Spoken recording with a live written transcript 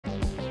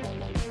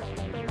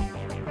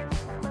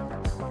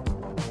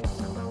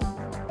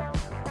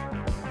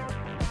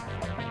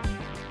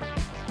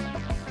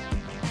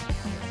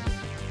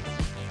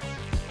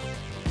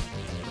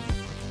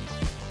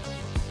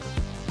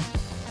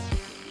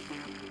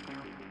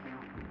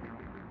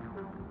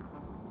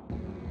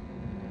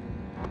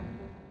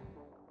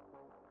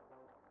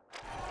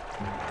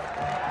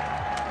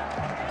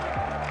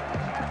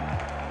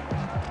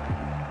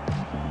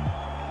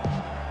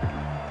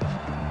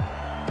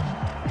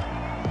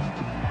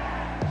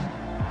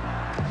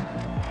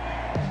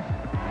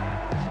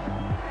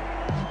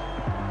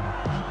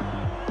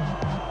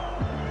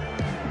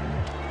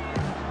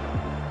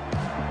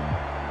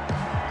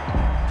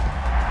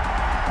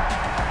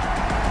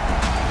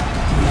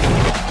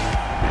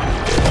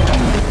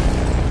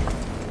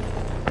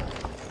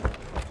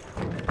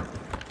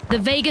The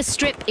Vegas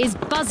Strip is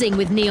buzzing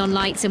with neon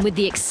lights and with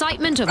the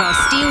excitement of our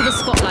Steal the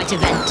Spotlight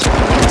event.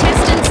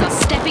 Contestants are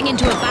stepping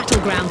into a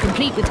battleground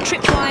complete with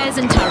tripwires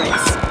and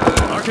turrets.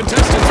 Our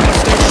contestants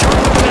must stay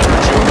sharp than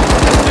ever, June.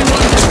 Only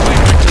one can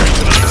claim victory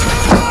tonight.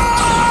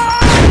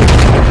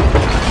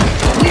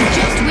 We've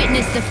just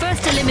witnessed the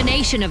first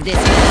elimination of this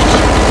match.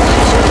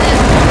 I'm sure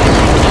there's more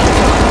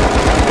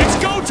likely. It's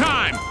go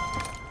time!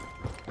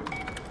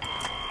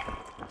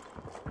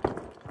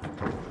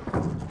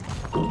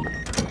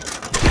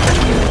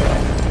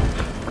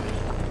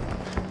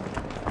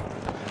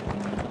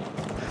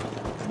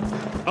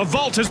 A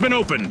vault has been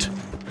opened.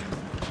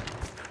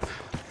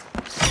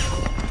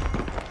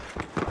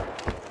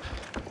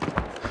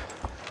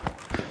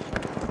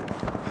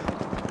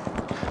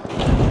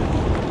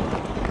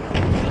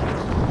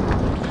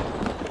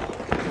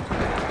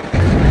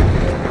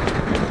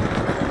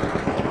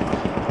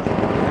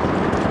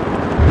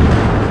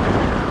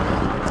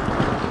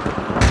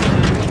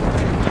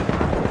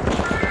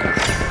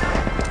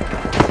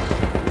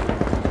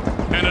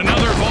 And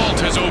another vault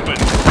has opened.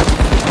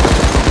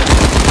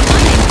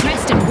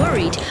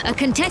 A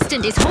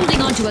contestant is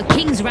holding on to a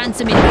king's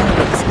ransom in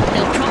coins.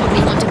 They'll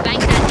probably want to bank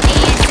that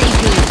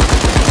ASAP.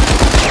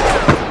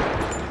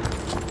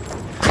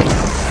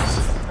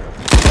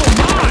 Oh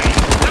my!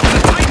 That was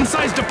a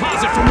Titan-sized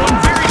deposit from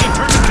one very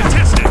determined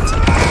contestant!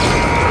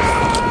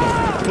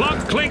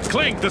 Clunk, clink,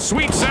 clink, the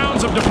sweet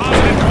sounds of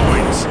deposited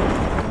coins.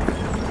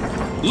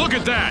 Look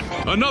at that!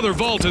 Another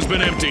vault has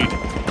been emptied.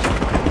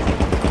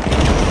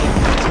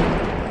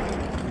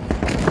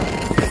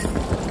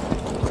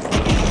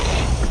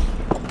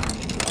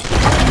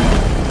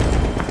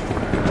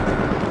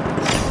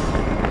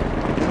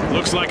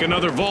 Looks like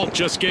another vault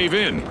just gave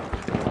in.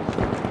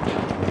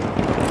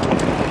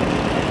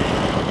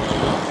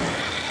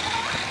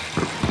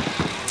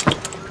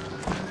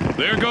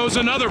 There goes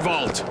another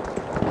vault.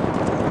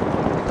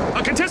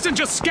 A contestant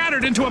just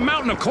scattered into a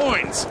mountain of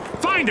coins.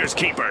 Finders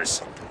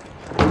keepers.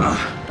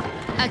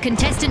 A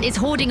contestant is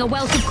hoarding a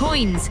wealth of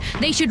coins.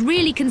 They should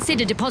really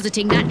consider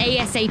depositing that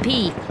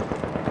ASAP.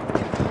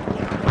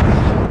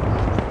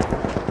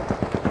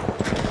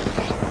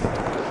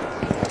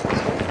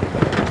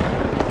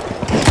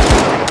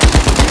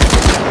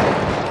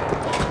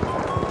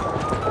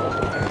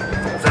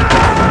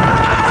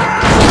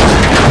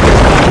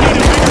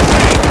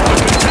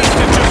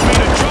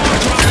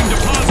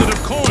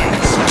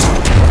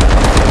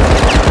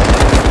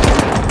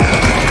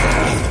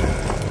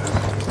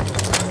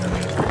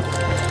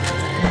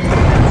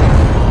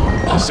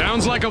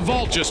 Sounds like a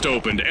vault just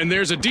opened, and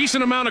there's a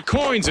decent amount of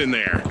coins in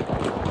there.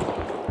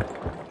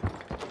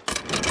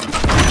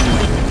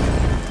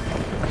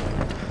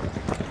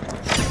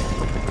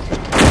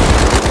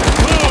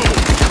 Whoa!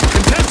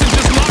 Contestant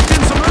just locked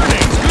in some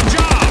earnings. Good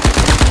job!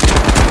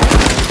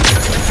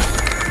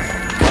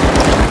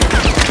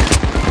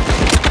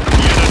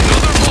 Yet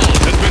another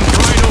vault has been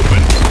pried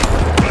open.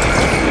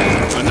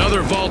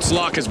 Another vault's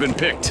lock has been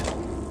picked.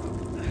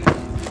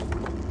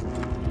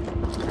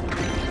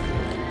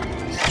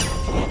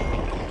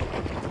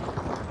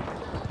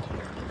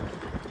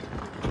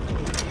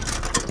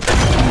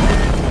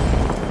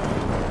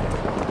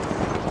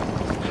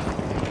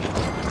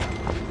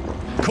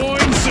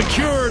 Coins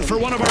secured for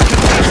one of our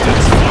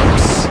contestants,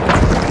 folks.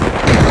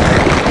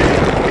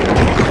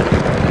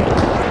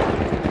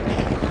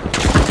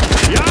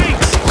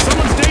 Yikes!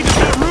 Someone's day just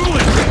got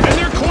ruined, and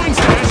their coin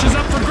stash is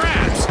up for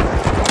grabs.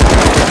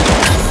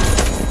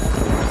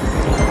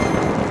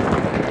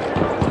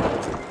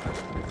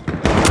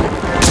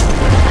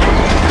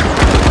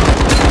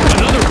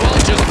 Another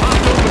vault just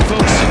popped open,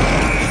 folks.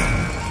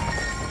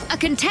 A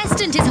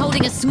contestant is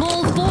holding a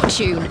small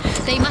fortune.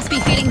 They must be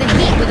feeling the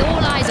heat with all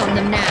eyes on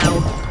them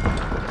now.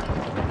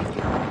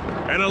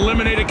 An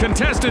eliminated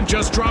contestant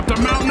just dropped a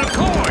mountain of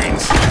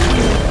coins!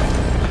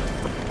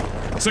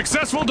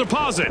 Successful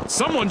deposit!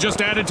 Someone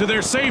just added to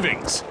their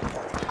savings.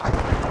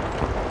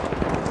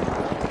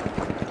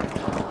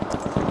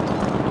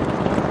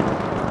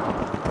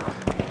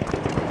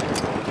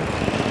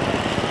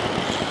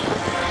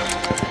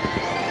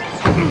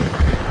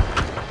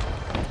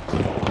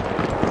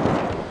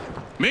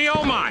 Me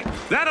oh my!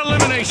 That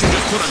elimination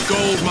just put a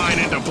gold mine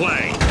into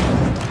play.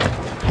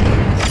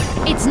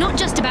 It's not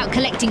just about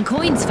collecting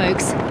coins,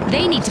 folks.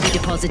 They need to be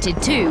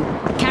deposited too.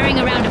 Carrying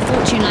around a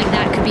fortune like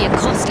that could be a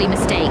costly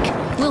mistake.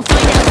 We'll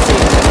find out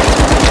soon.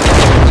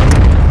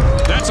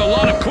 That's a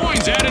lot of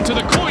coins added to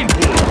the coin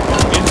pool.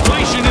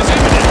 Inflation is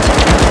imminent.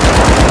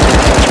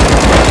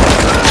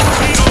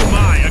 Hey, oh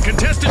my, a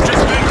contestant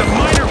just banked a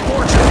minor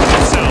fortune for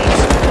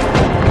themselves.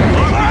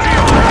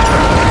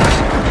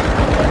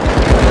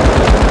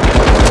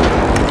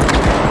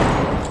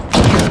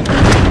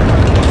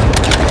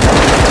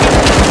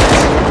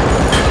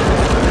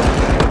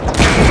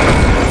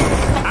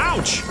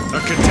 Ouch! A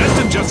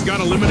contestant just got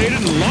eliminated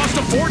and lost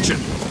a fortune.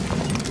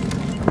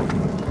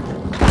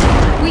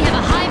 We have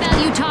a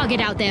high-value target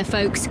out there,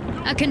 folks.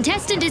 A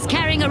contestant is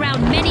carrying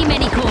around many,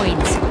 many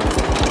coins.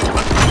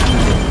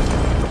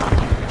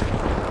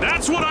 That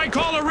That's what I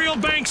call a real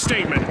bank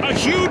statement. A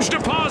huge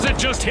deposit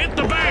just hit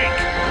the bank.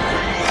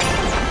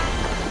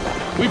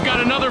 We've got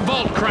another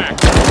vault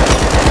cracked. Another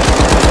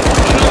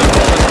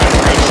vault has been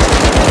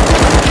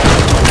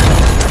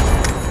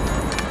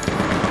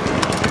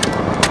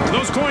breached.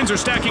 Those coins are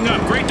stacking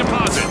up. Great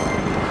deposit.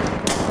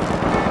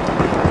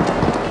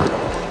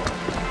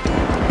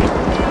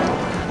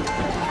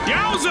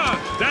 Yowza!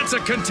 That's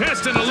a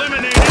contestant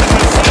eliminated in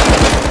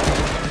the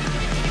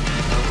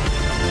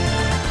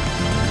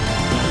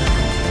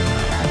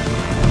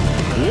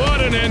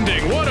What an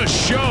ending, what a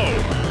show!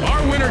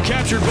 Our winner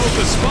captured both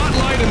the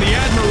spotlight and the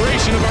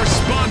admiration of our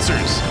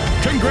sponsors.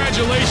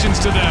 Congratulations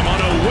to them on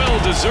a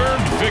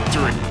well-deserved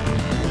victory.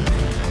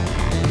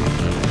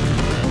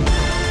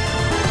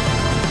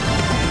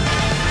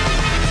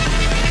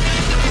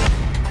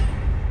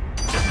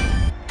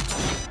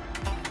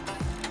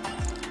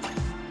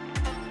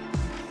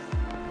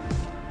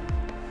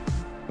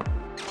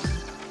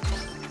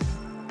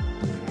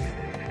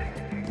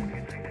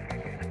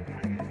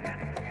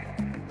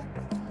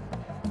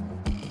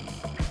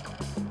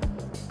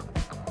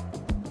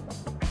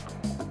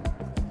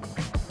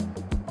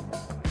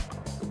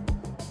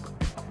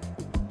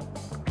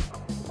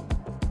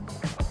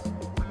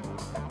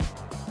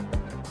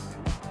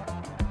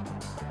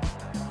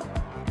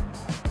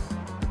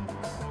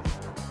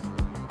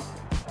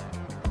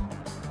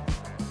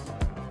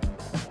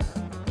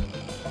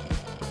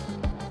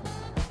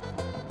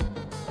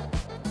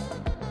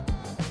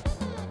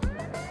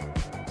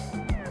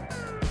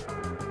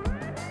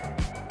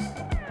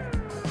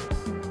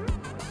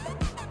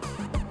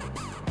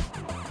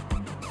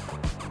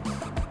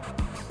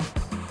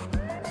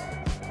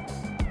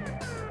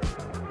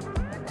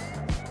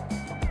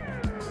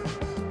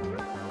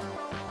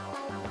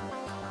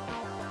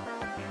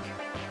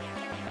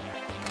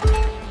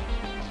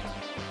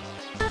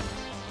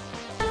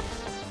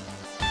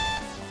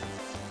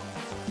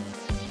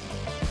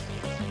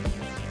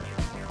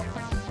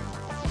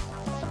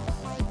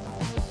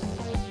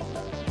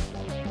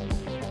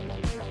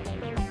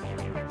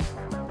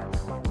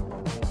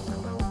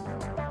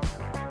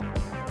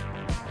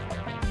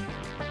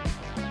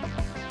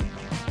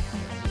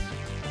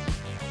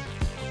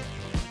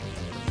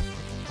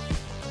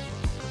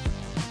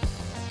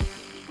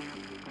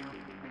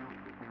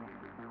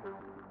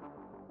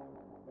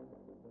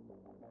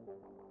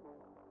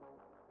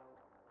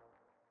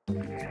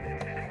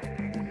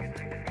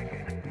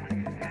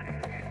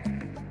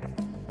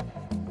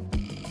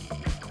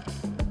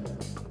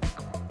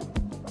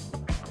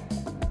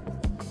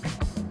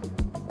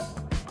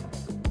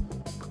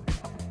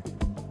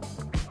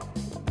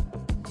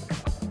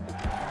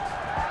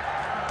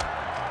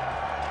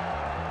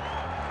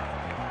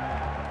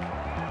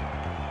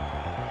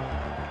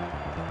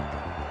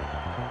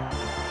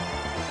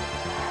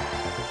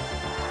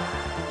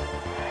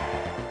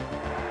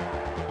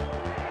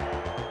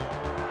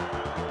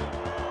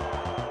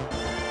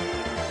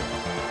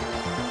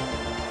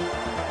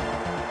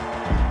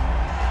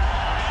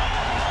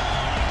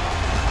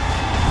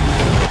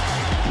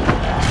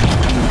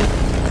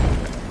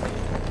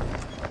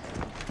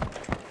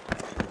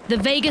 The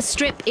Vegas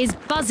Strip is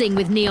buzzing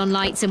with neon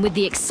lights and with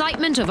the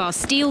excitement of our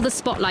Steal the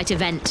Spotlight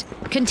event.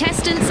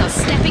 Contestants are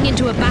stepping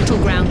into a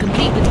battleground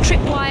complete with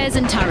tripwires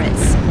and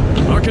turrets.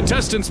 Our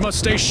contestants must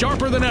stay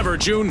sharper than ever,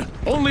 June.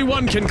 Only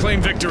one can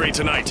claim victory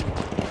tonight.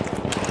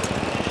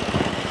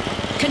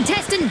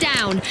 Contestant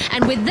down,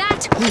 and with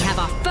that, we have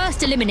our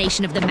first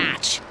elimination of the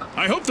match.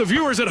 I hope the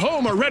viewers at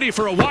home are ready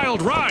for a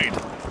wild ride.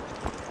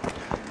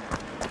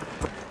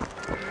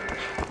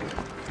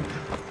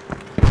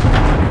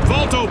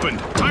 Vault opened.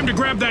 Time to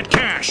grab that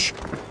cash.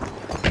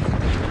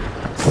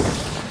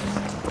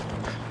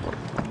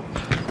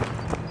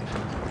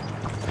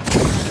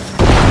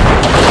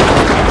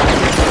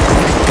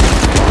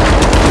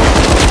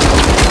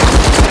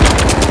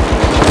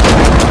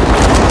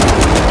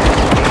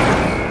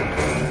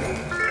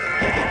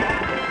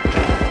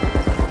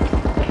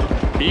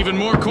 Even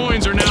more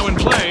coins are now in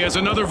play as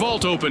another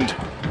vault opened.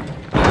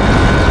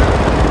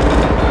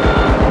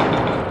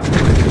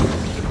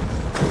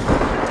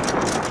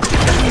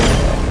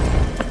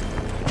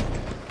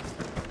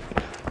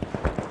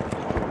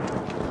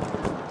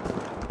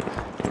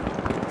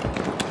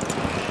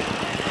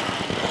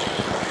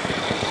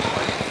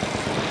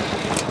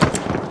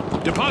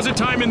 Deposit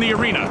time in the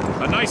arena.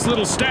 A nice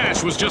little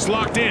stash was just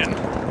locked in.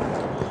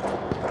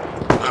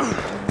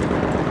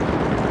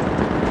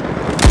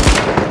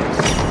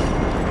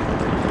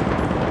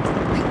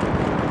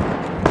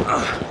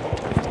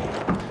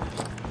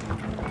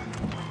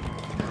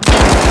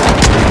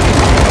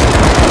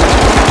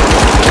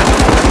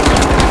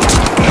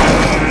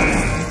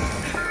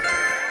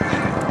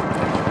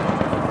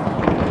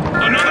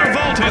 Another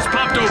vault has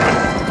popped open.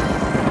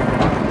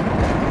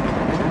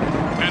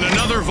 And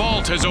another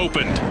vault has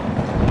opened.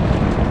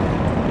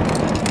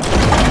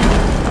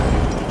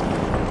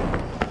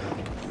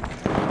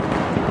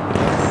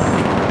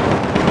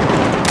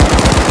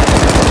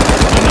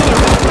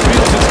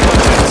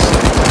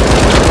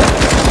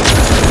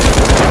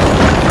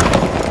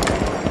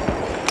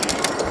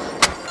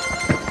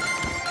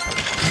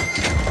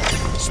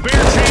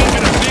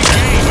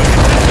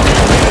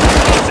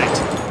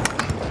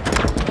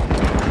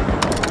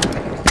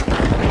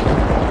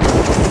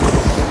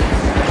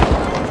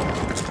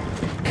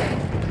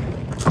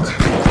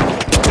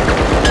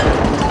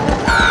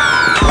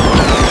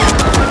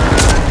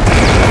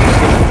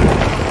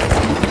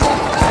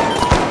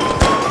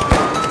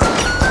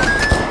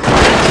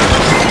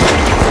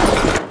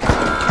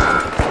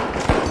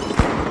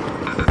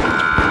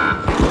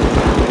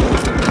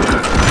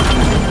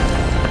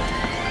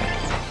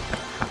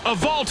 A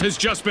vault has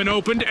just been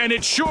opened, and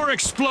it sure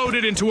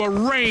exploded into a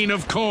rain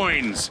of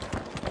coins.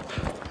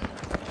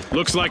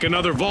 Looks like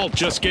another vault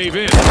just gave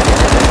in.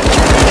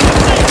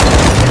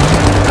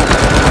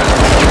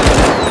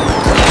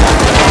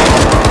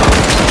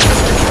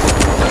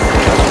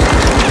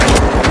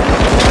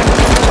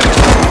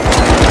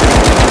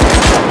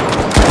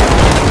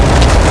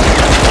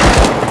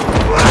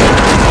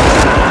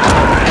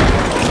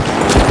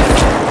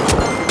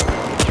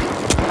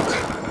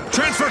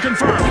 Transfer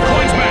confirmed.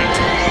 Coins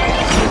banked.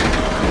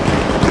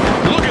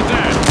 Look at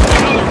that.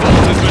 Another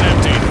vault has been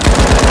emptied.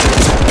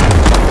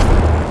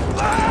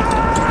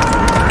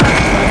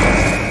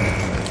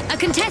 A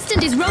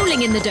contestant is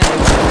rolling in the dough.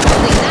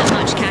 Holding that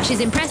much cash is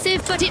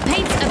impressive, but it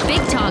paints a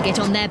big target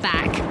on their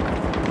back.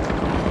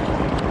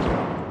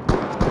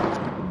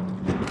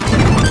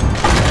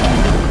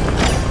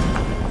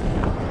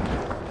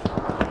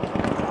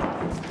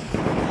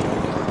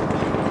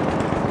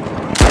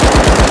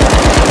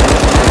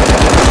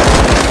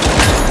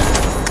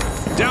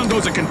 Down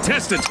goes a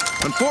contestant.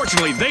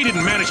 Unfortunately, they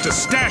didn't manage to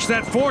stash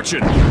that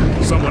fortune.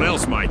 Someone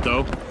else might,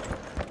 though.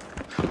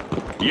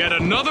 Yet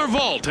another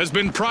vault has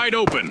been pried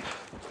open.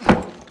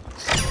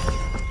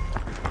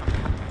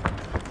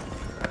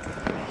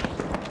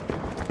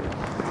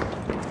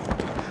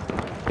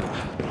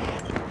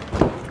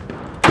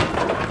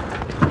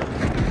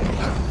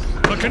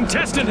 A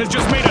contestant has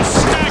just made a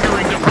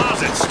staggering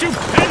deposit.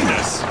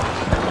 Stupendous!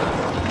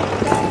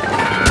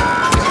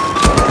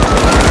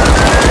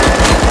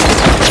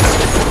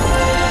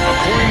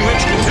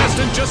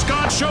 Contestant just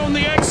got shown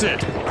the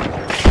exit.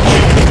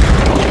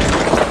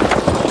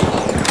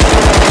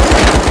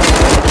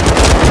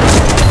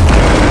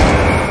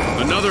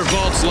 Another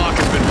vault's lock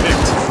has been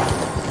picked.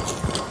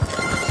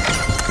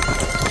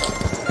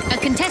 A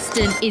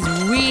contestant is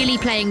really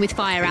playing with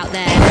fire out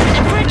there.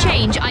 And for a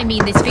change, I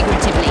mean this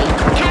figuratively.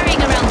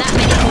 Carrying around that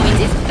many coins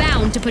is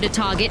bound to put a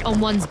target on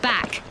one's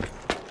back.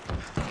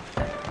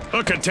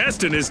 A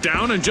contestant is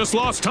down and just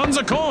lost tons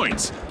of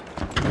coins.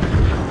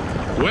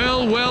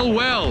 Well, well,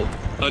 well.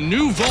 A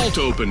new vault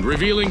opened,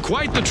 revealing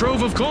quite the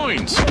trove of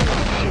coins. Another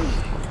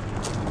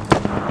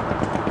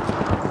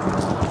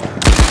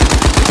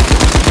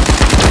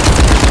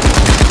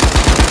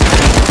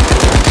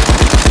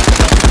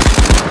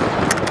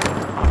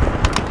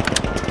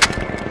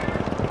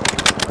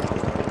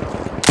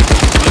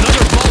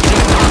vault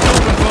just popped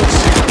open, folks.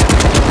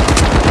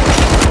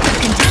 The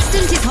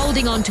contestant is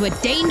holding on to a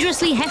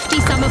dangerously hefty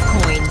sum of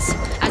coins.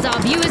 As our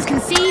viewers can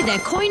see, their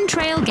coin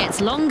trail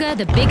gets longer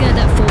the bigger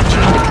their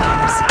fortune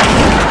becomes.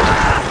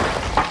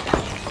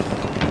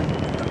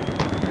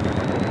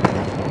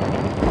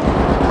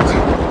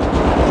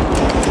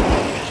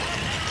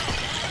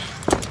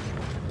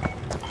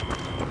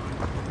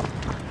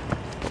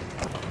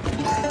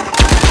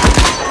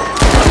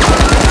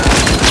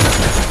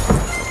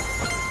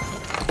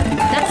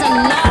 That's a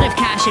lot of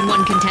cash in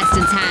one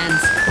contestant's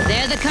hands.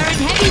 They're the current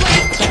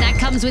heavyweight, but that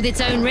comes with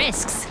its own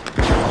risks.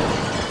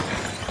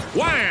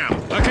 Wham!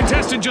 A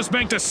contestant just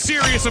banked a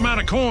serious amount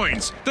of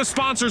coins. The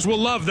sponsors will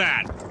love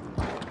that.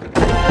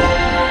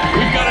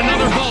 We've got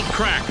another vault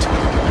cracked.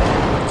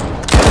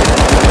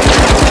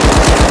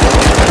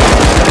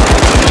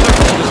 Another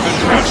vault has been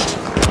breached.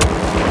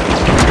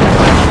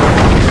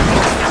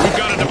 We've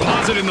got a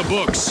deposit in the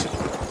books.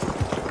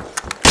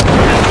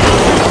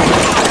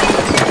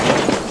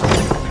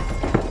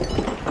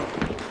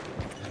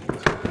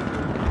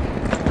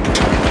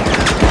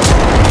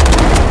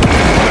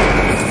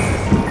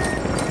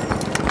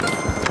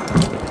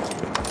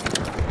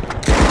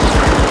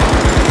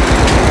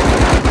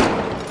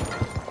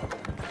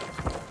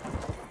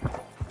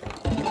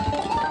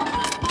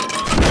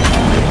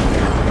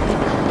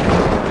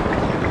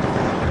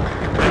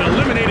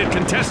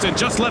 Contestant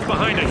just left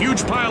behind a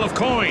huge pile of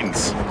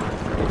coins.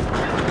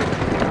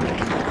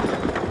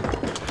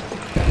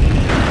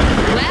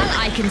 Well,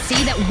 I can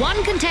see that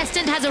one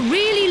contestant has a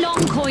really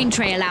long coin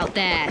trail out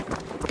there.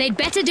 They'd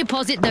better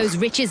deposit those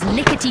riches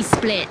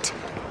lickety-split.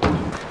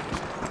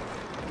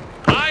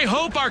 I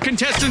hope our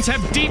contestants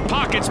have deep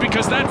pockets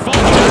because that vault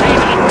contained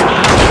a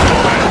ton of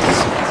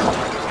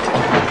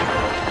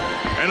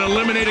coins. An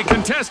eliminated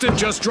contestant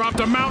just dropped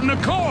a mountain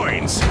of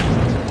coins.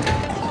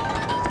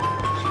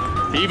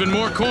 Even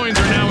more coins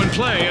are now in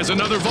play as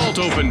another vault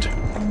opened.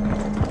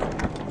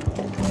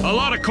 A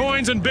lot of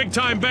coins and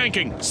big-time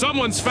banking.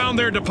 Someone's found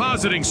their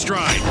depositing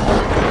stride.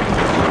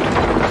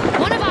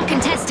 One of our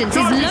contestants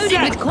is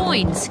loaded with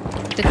coins.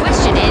 The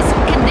question is,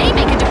 can they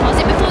make a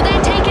deposit before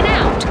they're taken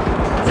out?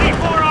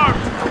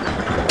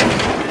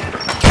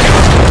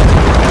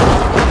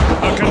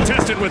 A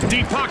contestant with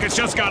deep pockets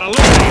just got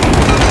eliminated.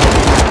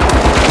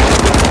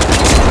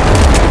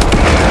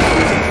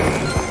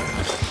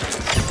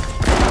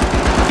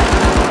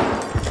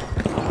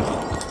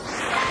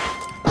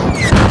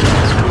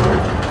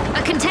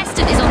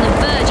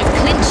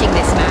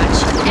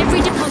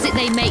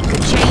 They make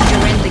could change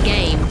or end the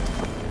game.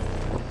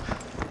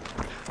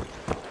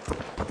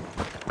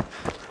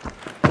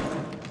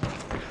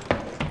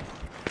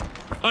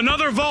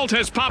 Another vault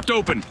has popped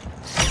open.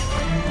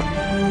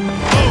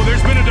 Oh,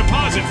 there's been a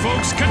deposit,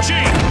 folks.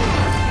 Ka-ching!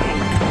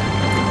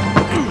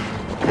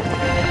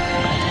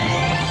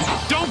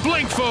 Don't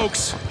blink,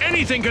 folks.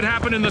 Anything could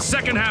happen in the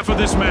second half of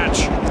this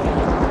match.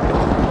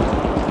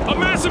 A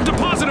massive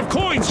deposit of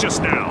coins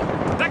just now.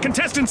 That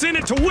contestant's in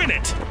it to win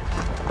it.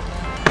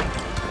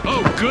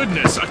 Oh,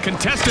 goodness. A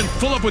contestant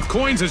full up with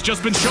coins has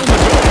just been shown the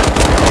door.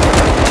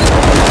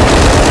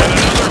 And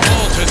another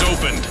vault has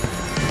opened.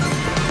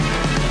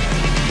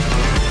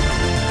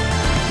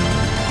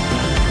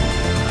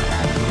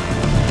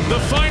 The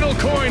final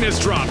coin is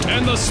dropped,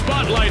 and the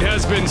spotlight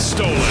has been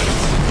stolen.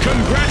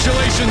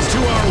 Congratulations to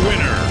our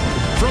winner.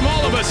 From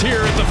all of us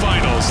here at the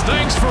finals,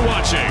 thanks for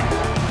watching.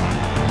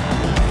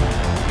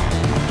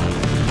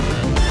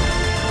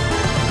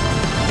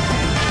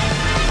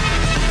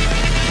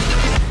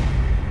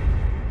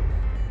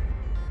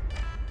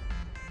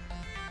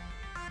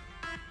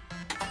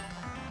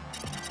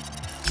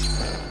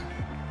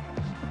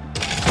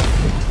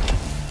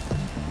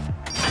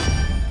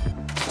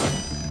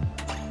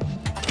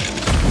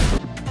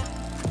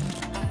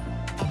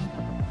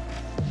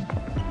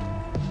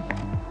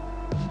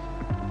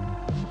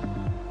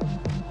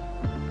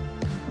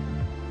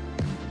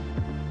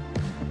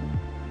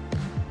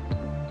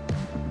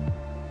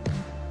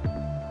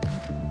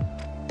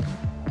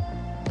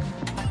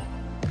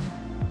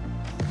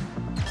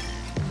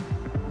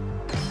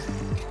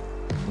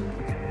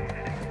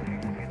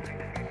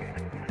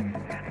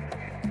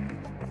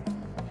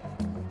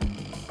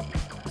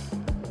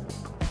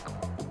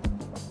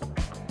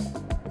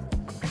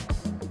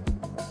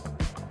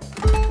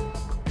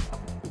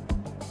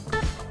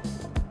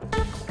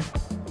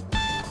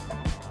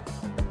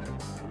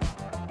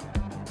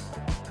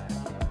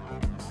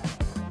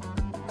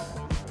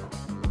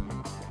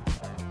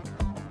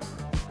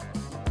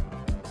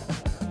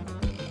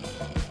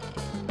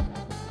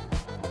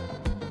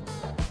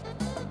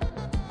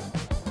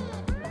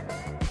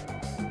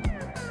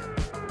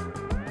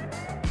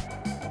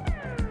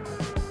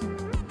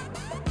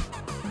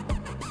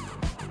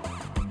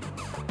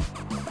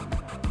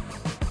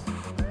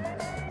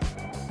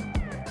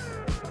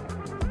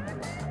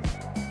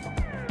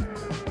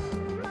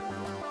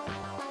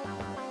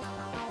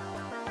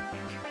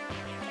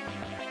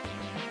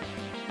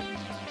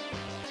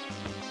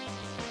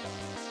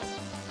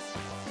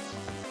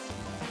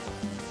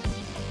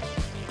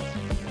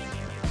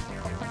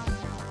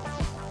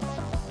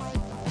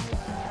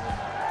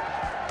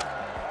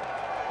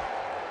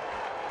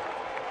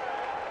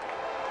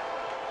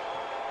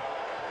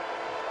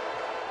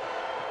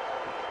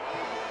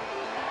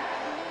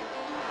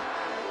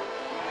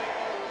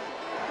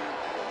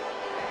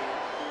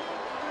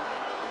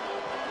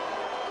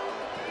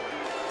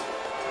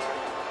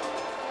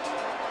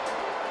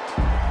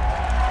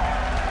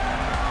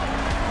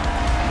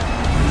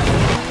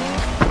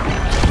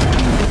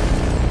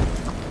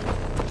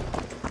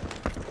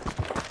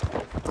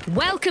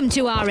 Welcome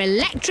to our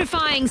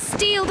electrifying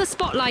Steal the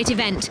Spotlight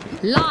event,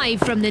 live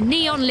from the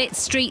neon-lit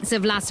streets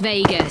of Las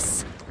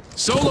Vegas.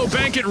 Solo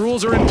banquet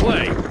rules are in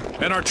play,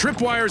 and our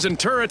tripwires and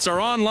turrets are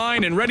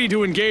online and ready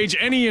to engage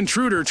any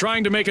intruder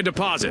trying to make a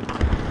deposit.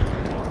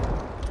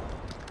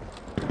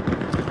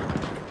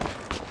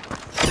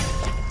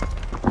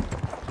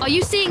 Are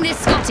you seeing this,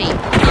 Scotty?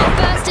 Our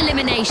first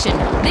elimination.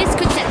 This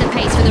could set the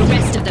pace for the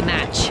rest of the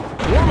match.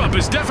 Warm-up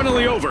is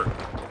definitely over.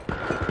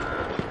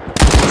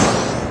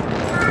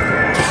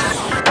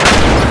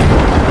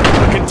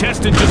 A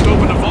contestant just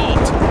opened a vault.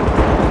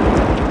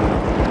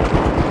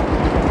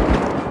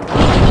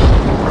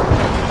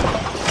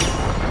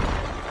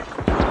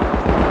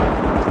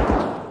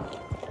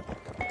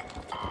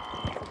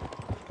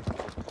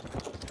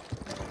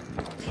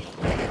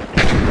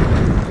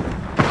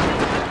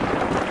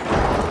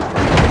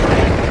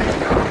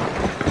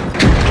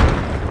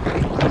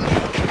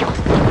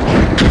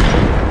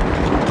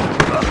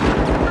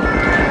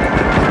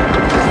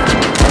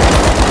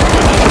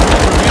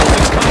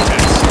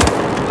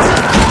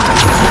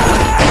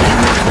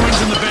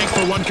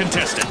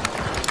 Contestant.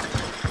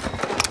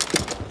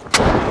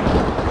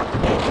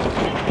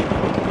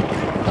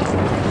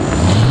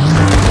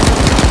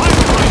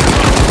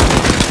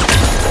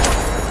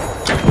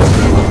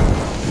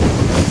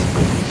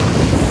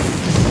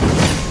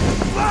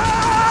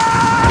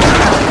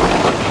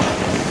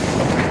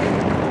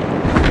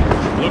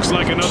 Looks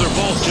like another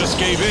vault just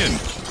gave in.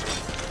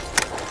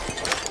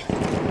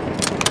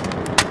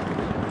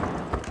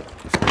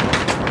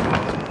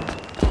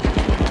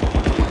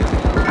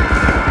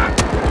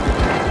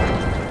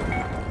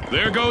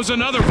 There goes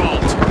another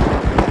vault.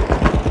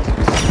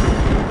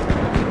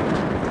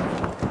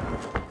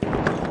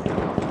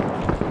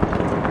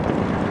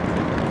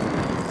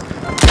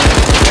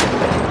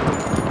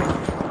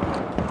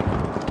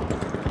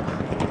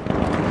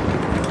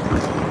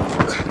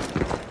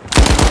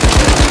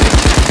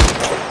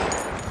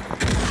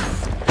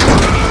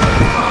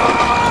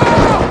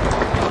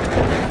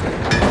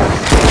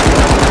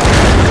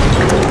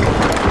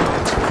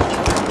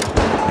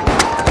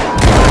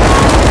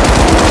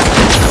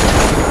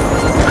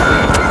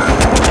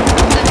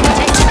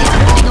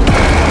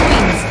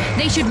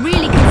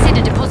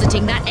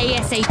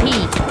 ASAP.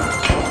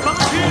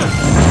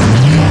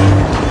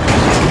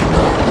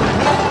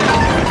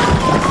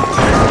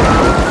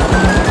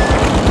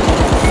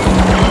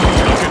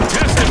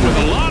 With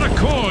a lot of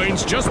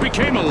coins just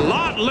became a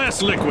lot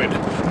less liquid.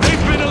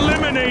 They've been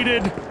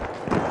eliminated.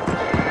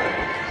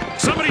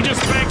 Somebody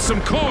just banked some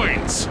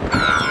coins.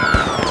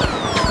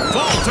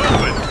 Vault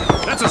open.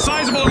 That's a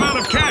sizable amount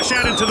of cash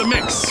added to the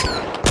mix.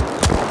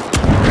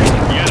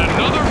 Yet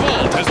another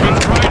vault has been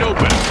pried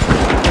open.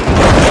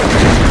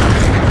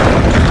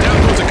 Down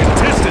goes a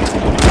contestant.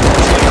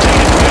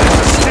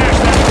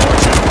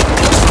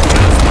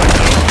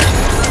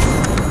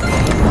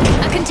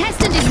 A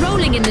contestant is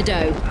rolling in the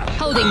dough.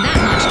 Holding that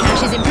much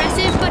cash is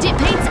impressive, but it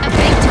paints a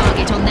big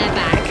target on their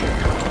back.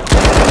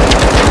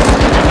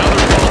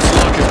 Another false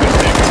lock has been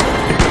picked.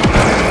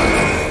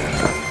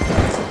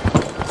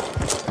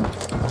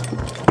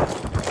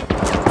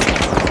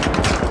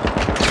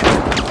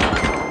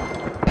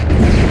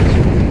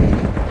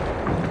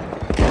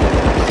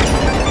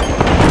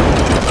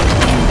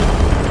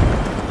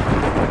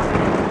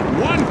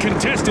 One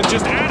contestant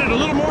just added a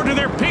little more to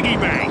their piggy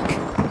bank.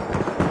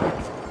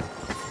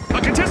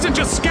 A contestant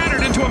just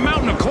scattered into a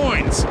mountain of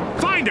coins.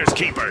 Finders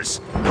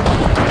keepers.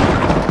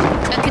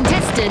 A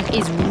contestant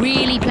is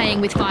really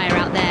playing with fire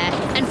out there.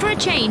 And for a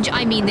change,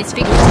 I mean this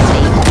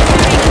figuratively.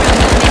 Carrying around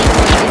that many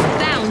coins is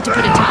bound to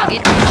put a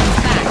target on one's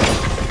back.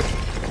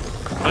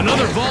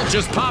 Another vault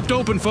just popped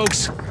open,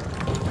 folks.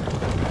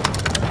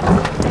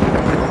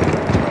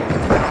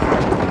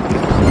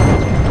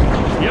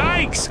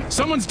 Yikes!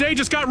 Someone's day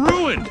just got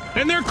ruined,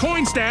 and their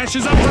coin stash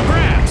is up for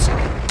grabs.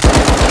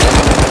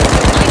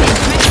 I'm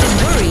impressed and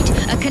worried.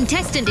 A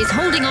contestant is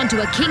holding on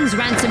to a king's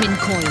ransom in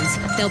coins.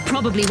 They'll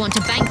probably want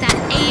to bank that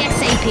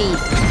ASAP.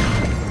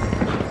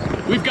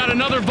 We've got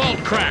another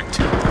vault cracked.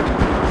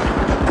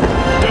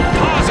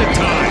 Deposit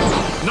time!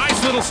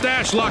 Nice little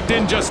stash locked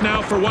in just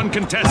now for one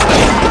contestant.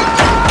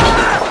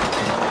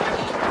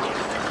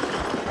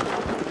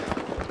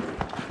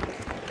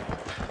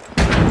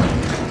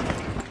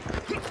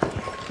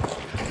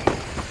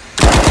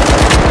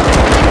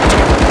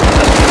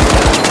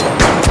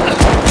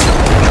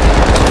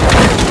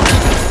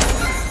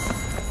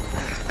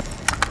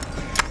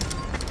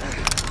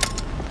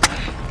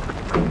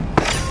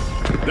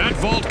 That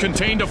vault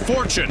contained a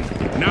fortune.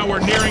 Now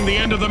we're nearing the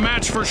end of the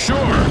match for sure.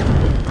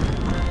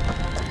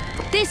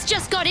 This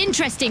just got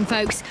interesting,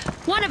 folks.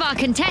 One of our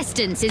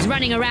contestants is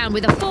running around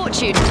with a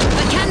fortune,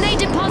 but can they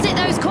deposit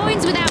those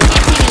coins without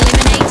getting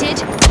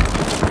eliminated?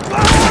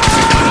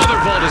 Another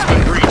vault has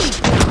been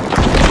breached.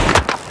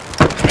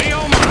 Hey,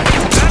 oh my!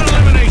 That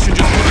elimination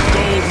just put a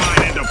gold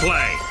mine into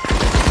play.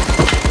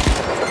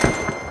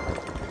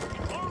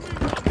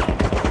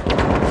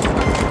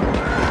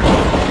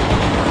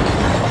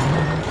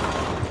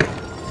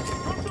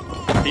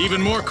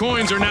 Even more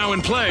coins are now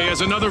in play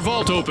as another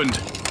vault opened.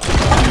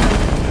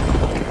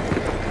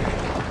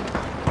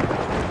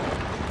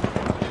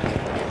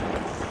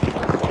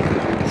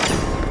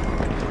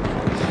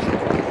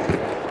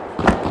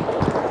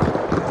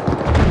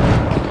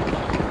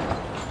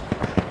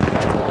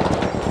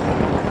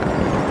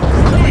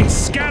 Coins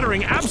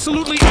scattering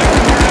absolutely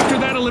everywhere after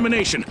that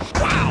elimination.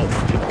 Wow!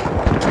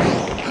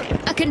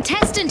 A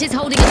contestant is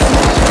holding a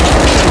small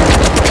fortune.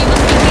 They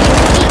must be really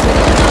deep with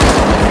all eyes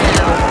on them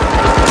now.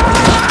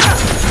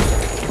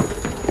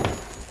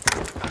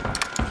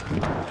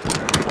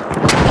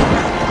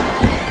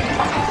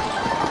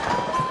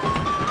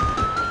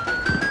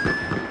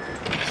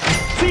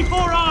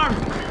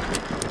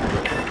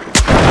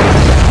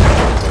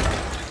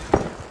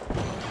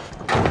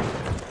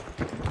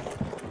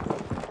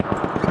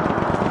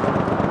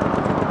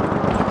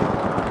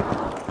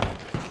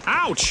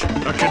 Ouch!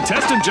 A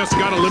contestant just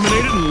got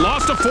eliminated and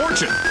lost a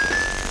fortune.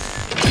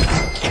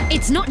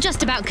 It's not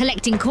just about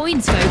collecting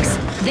coins, folks.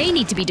 They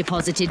need to be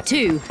deposited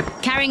too.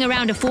 Carrying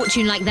around a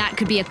fortune like that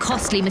could be a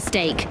costly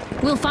mistake.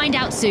 We'll find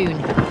out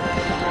soon.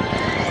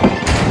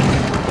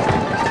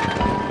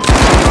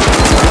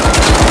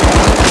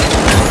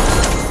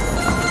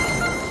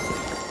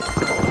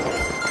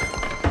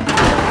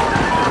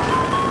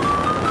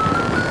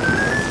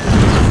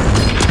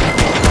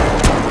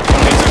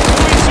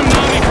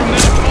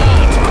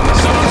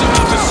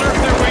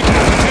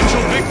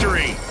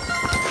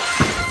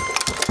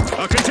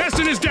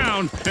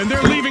 And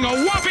they're leaving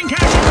a whopping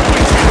cache of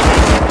coins.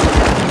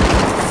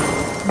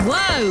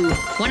 Whoa!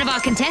 One of our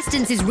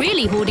contestants is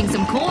really hoarding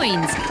some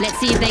coins. Let's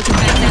see if they can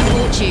bank that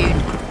fortune.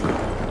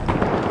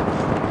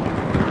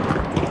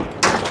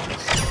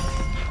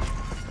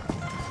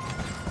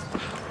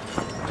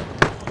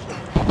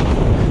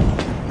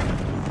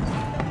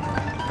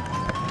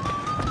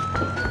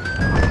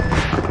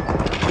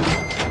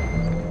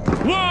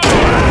 Whoa!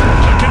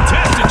 A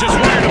contestant just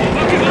wired a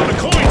bucket load of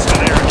coins to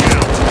their account.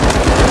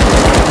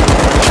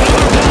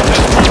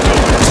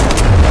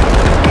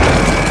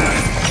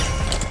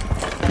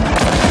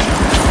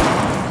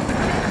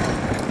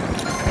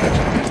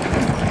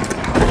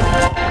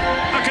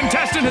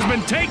 Has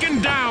been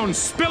taken down,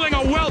 spilling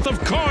a wealth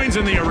of coins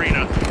in the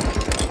arena.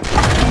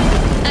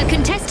 A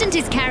contestant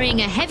is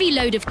carrying a heavy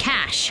load of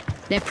cash.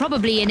 They're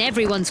probably in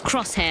everyone's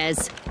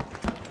crosshairs.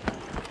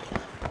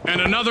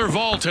 And another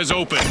vault has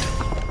opened.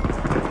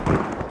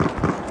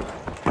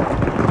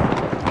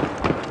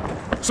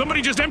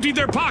 Somebody just emptied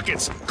their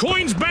pockets.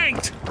 Coins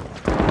banked.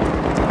 The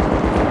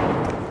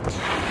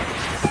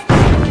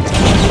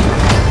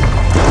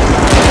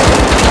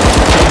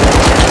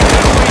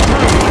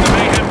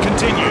mayhem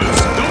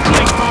continues. Don't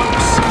blink,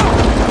 folks.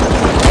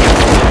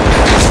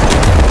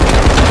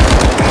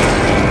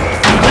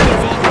 Another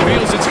vault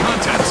reveals its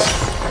contents.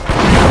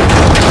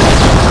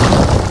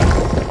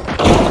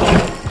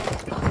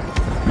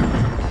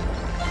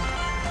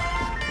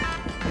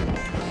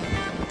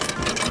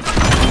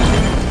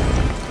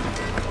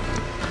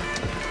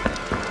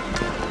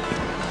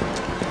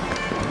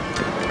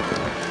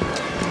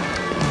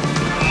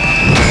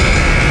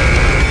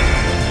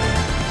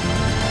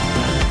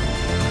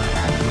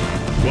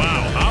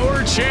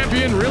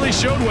 Champion really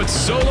showed what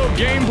solo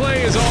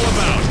gameplay is all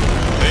about.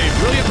 A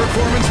brilliant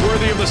performance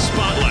worthy of the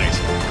spotlight.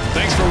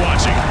 Thanks for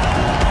watching.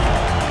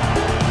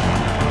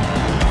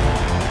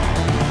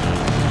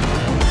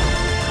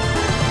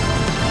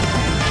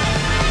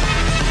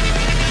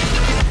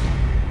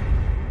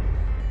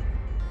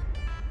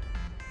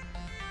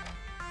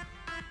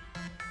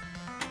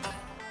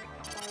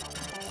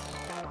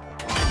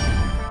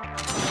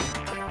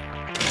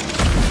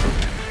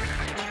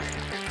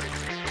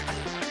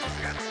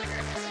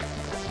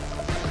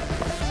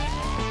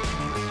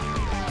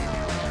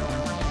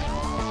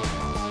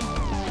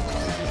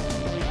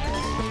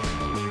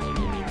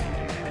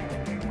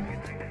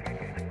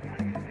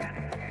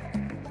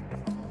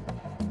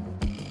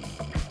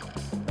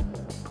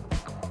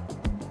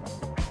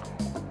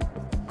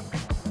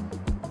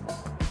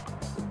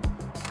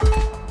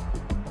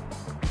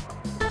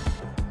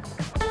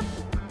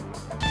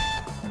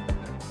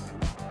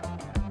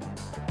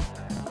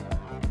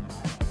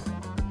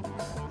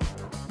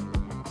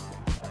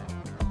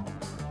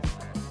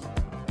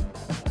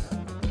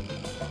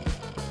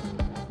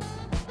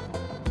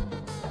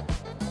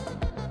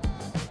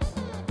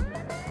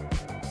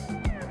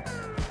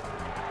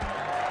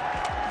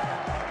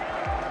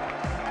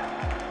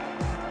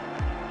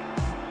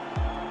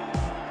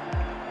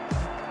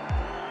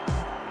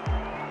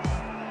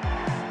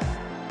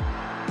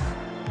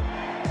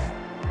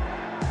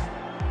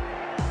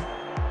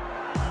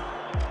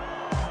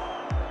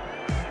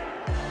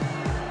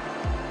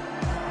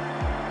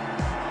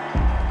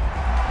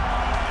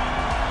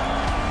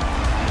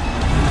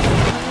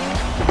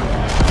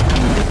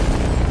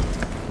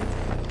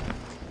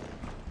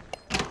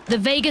 The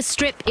Vegas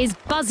Strip is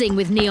buzzing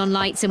with neon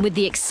lights and with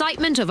the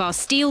excitement of our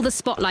Steal the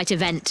Spotlight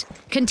event.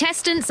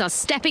 Contestants are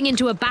stepping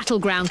into a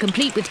battleground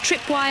complete with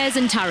tripwires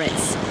and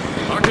turrets.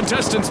 Our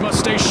contestants must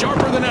stay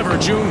sharper than ever,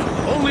 June.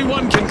 Only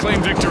one can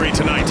claim victory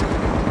tonight.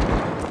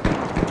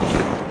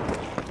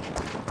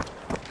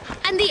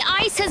 And the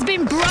ice has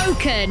been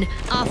broken!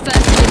 Our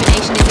first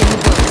elimination is in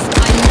the books.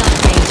 I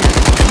love data.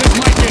 This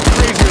might get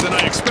crazier than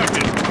I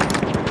expected.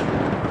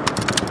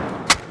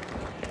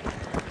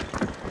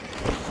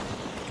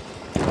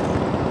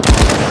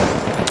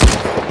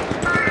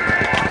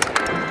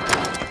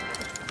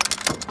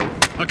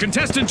 A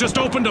contestant just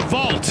opened a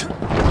vault.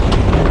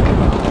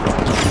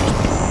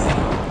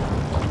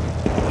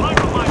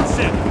 Microphone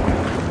set.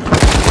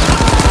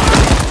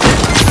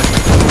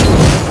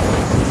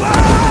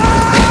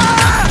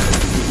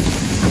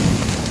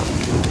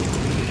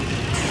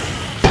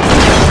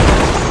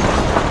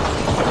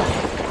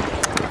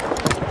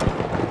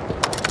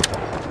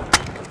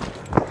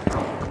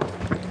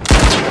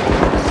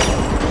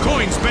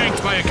 Coins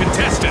banked by a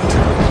contestant.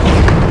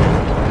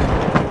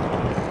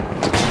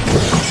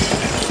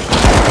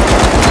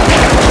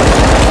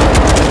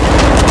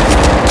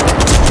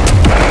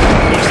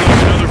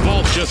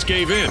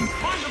 Gave in.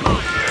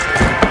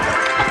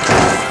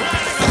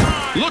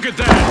 Look at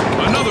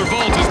that! Another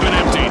vault has been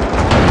emptied.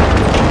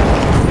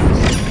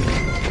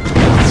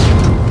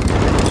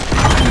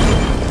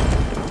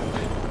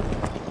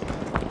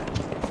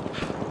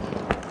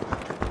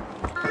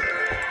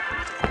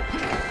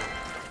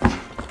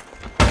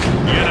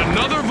 Yet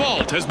another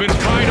vault has been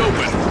pried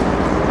open.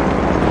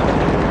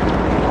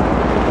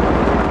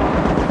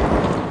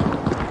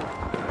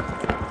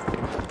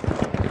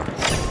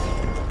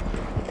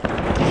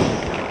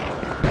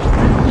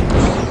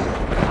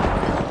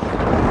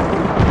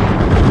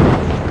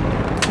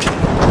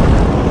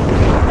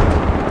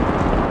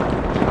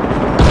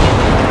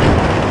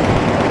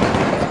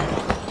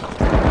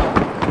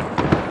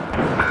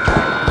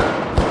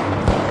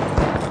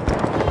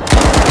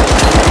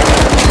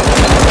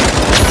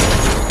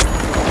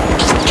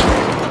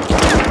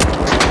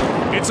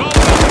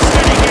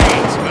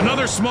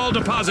 Small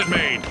deposit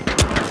made.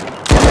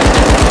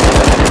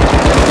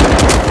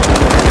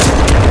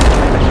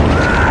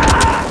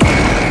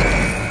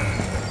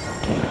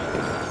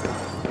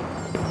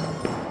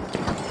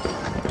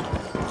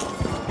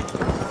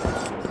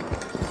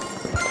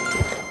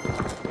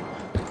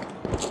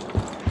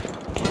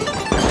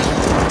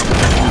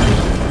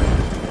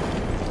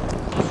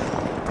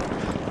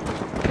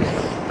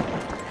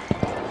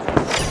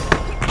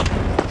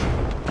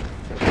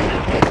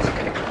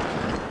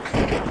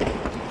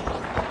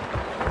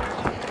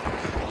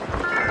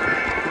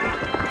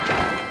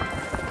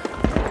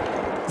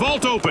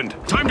 vault opened.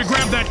 Time to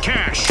grab that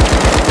cash.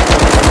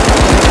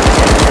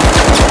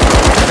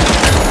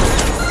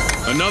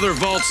 Another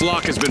vault's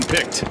lock has been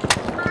picked.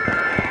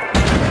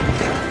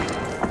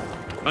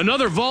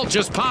 Another vault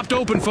just popped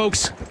open,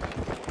 folks.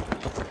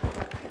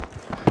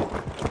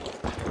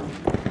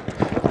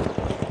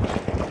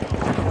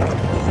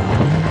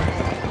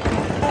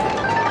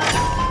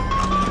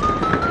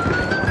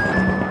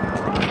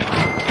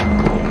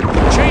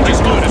 Change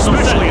is good,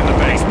 especially in the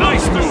bank.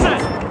 Nice move.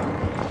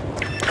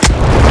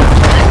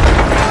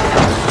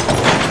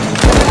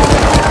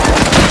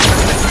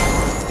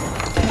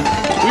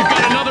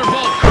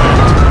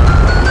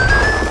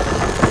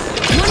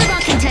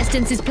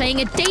 Is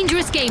playing a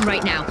dangerous game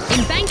right now.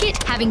 In Bank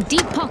It, having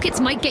deep pockets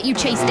might get you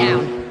chased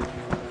down.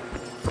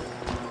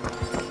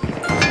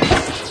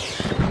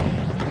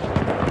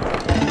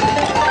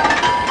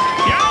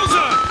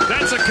 Yowza!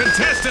 That's a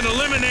contestant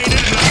eliminated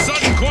and a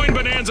sudden coin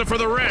bonanza for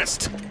the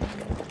rest.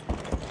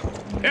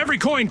 Every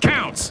coin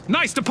counts.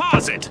 Nice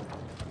deposit.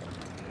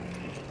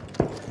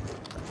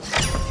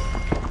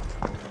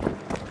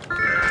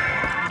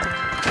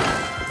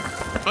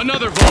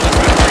 Another vault has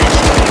been reached.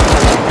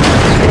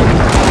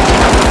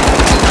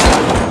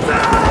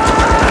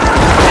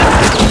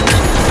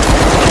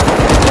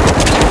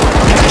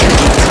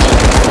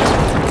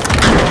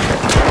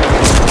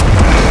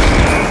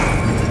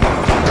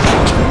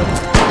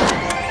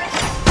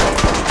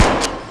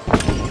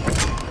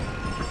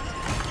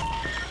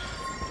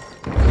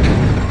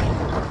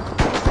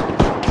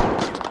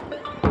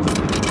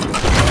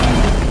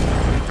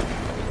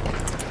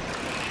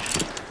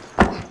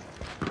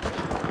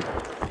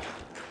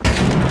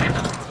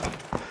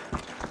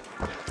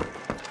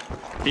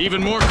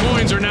 Even more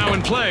coins are now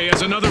in play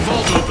as another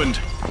vault opened.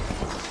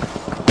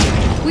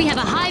 We have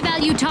a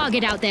high-value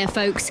target out there,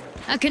 folks.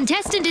 A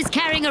contestant is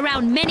carrying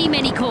around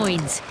many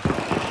coins.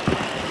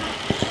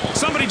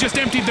 Somebody just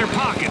emptied their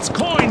pockets.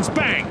 Coins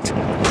banked.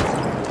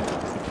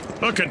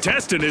 A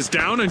contestant is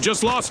down and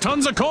just lost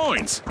tons of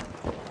coins.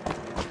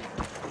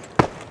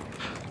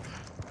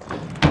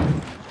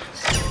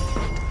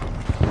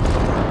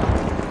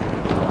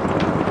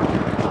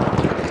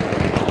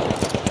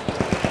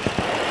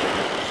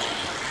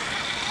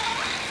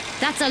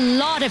 That's a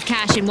lot of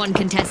cash in one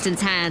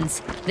contestant's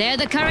hands. They're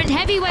the current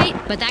heavyweight,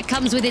 but that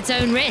comes with its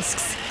own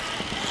risks.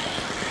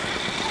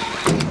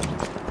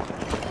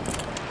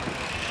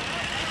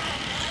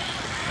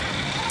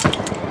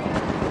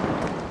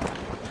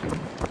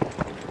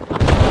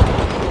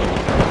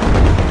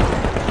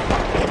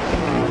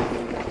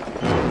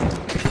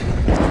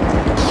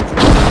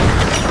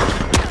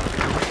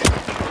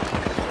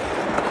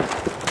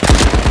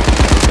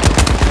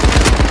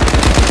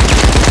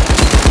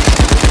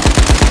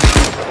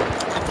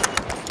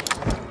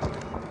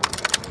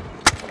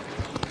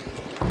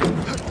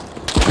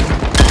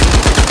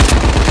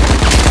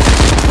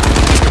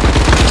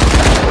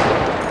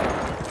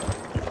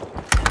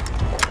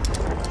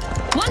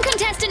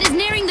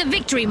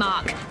 Victory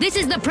mark. This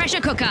is the pressure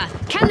cooker.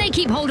 Can they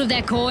keep hold of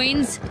their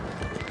coins?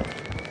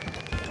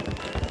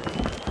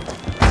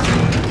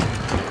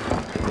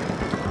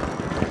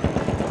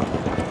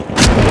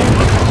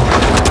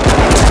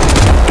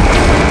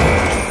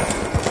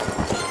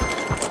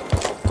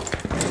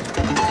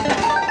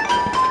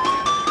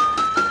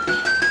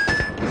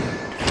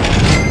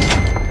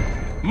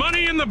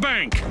 Money in the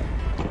bank.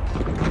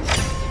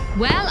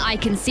 Well, I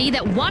can see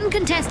that one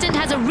contestant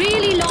has a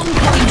really long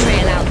coin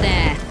trail out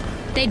there.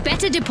 They'd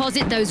better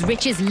deposit those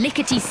riches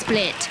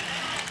lickety-split.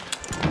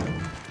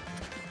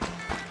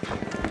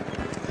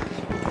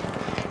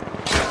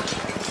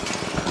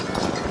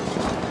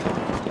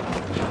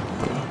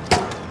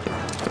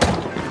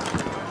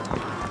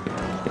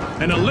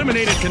 An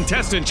eliminated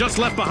contestant just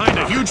left behind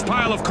a huge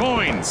pile of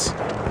coins.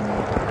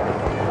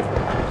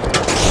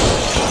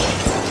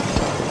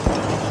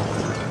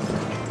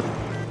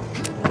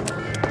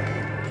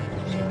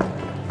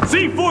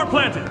 C4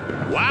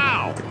 planted!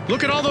 Wow!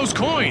 Look at all those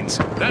coins!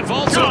 That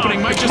vault's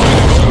opening might just be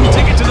the golden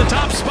ticket to the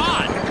top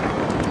spot!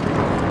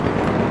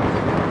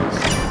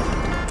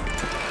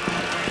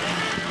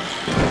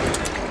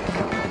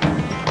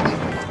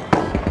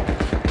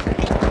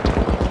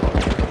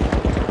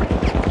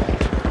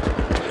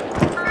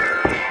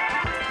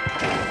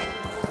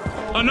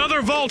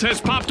 Another vault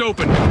has popped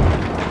open!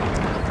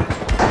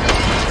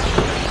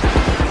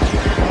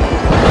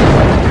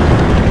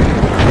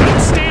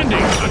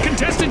 Outstanding! A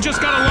contestant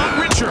just got a lot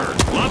richer!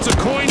 Lots of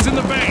coins in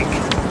the bank!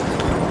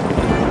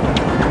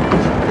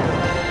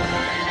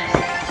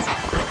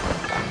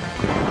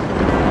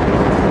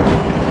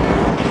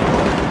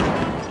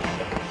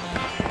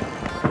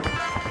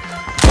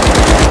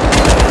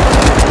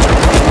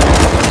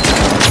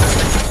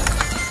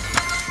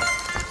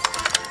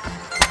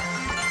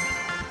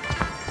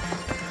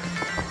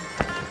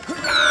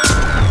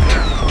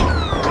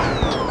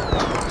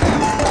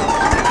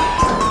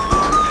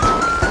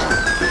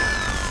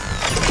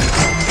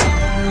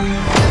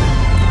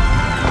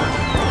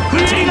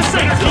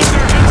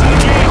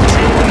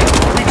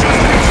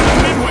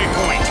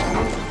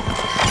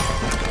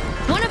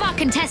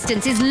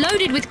 contestants is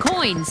loaded with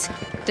coins.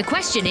 The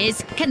question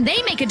is, can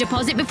they make a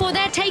deposit before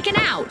they're taken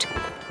out?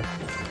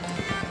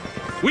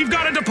 We've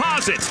got a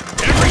deposit!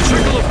 Every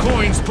trickle of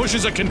coins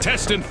pushes a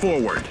contestant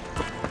forward.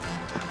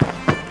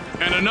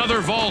 And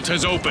another vault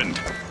has opened.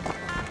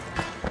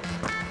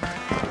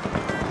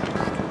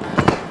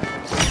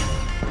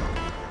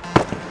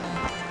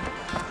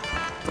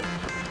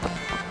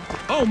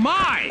 Oh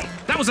my!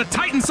 That was a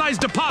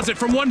Titan-sized deposit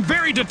from one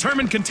very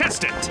determined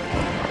contestant.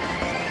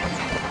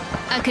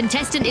 A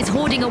contestant is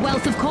hoarding a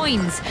wealth of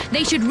coins.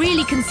 They should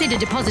really consider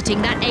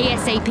depositing that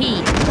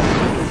ASAP.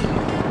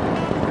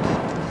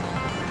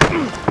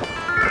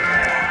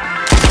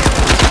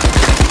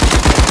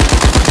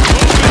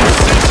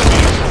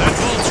 That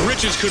vault's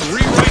riches could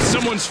rewrite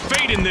someone's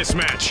fate in this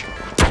match.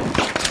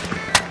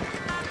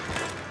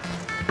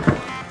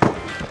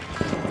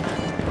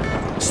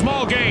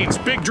 Small gains,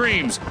 big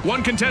dreams.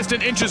 One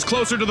contestant inches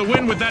closer to the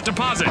win with that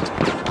deposit.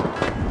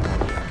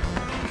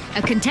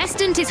 A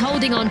contestant is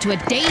holding on to a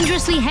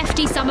dangerously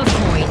hefty sum of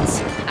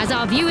coins. As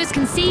our viewers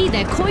can see,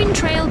 their coin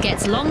trail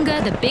gets longer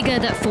the bigger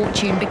that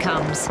fortune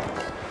becomes.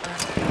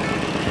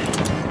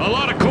 A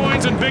lot of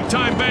coins and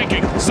big-time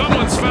banking.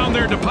 Someone's found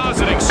their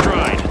depositing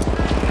stride.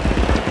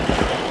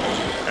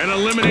 An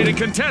eliminated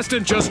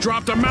contestant just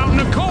dropped a mountain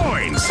of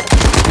coins.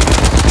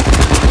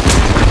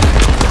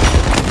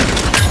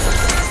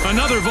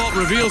 Another vault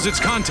reveals its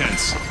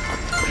contents.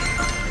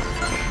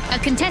 A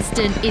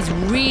contestant is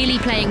really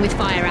playing with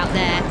fire out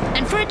there.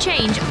 And for a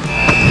change...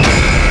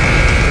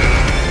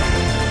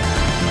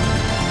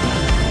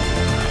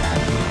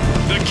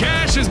 The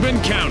cash has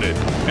been counted,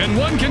 and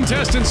one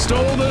contestant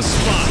stole the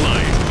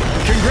spotlight.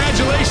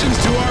 Congratulations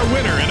to our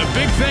winner, and a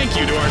big thank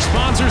you to our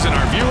sponsors and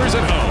our viewers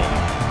at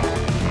home.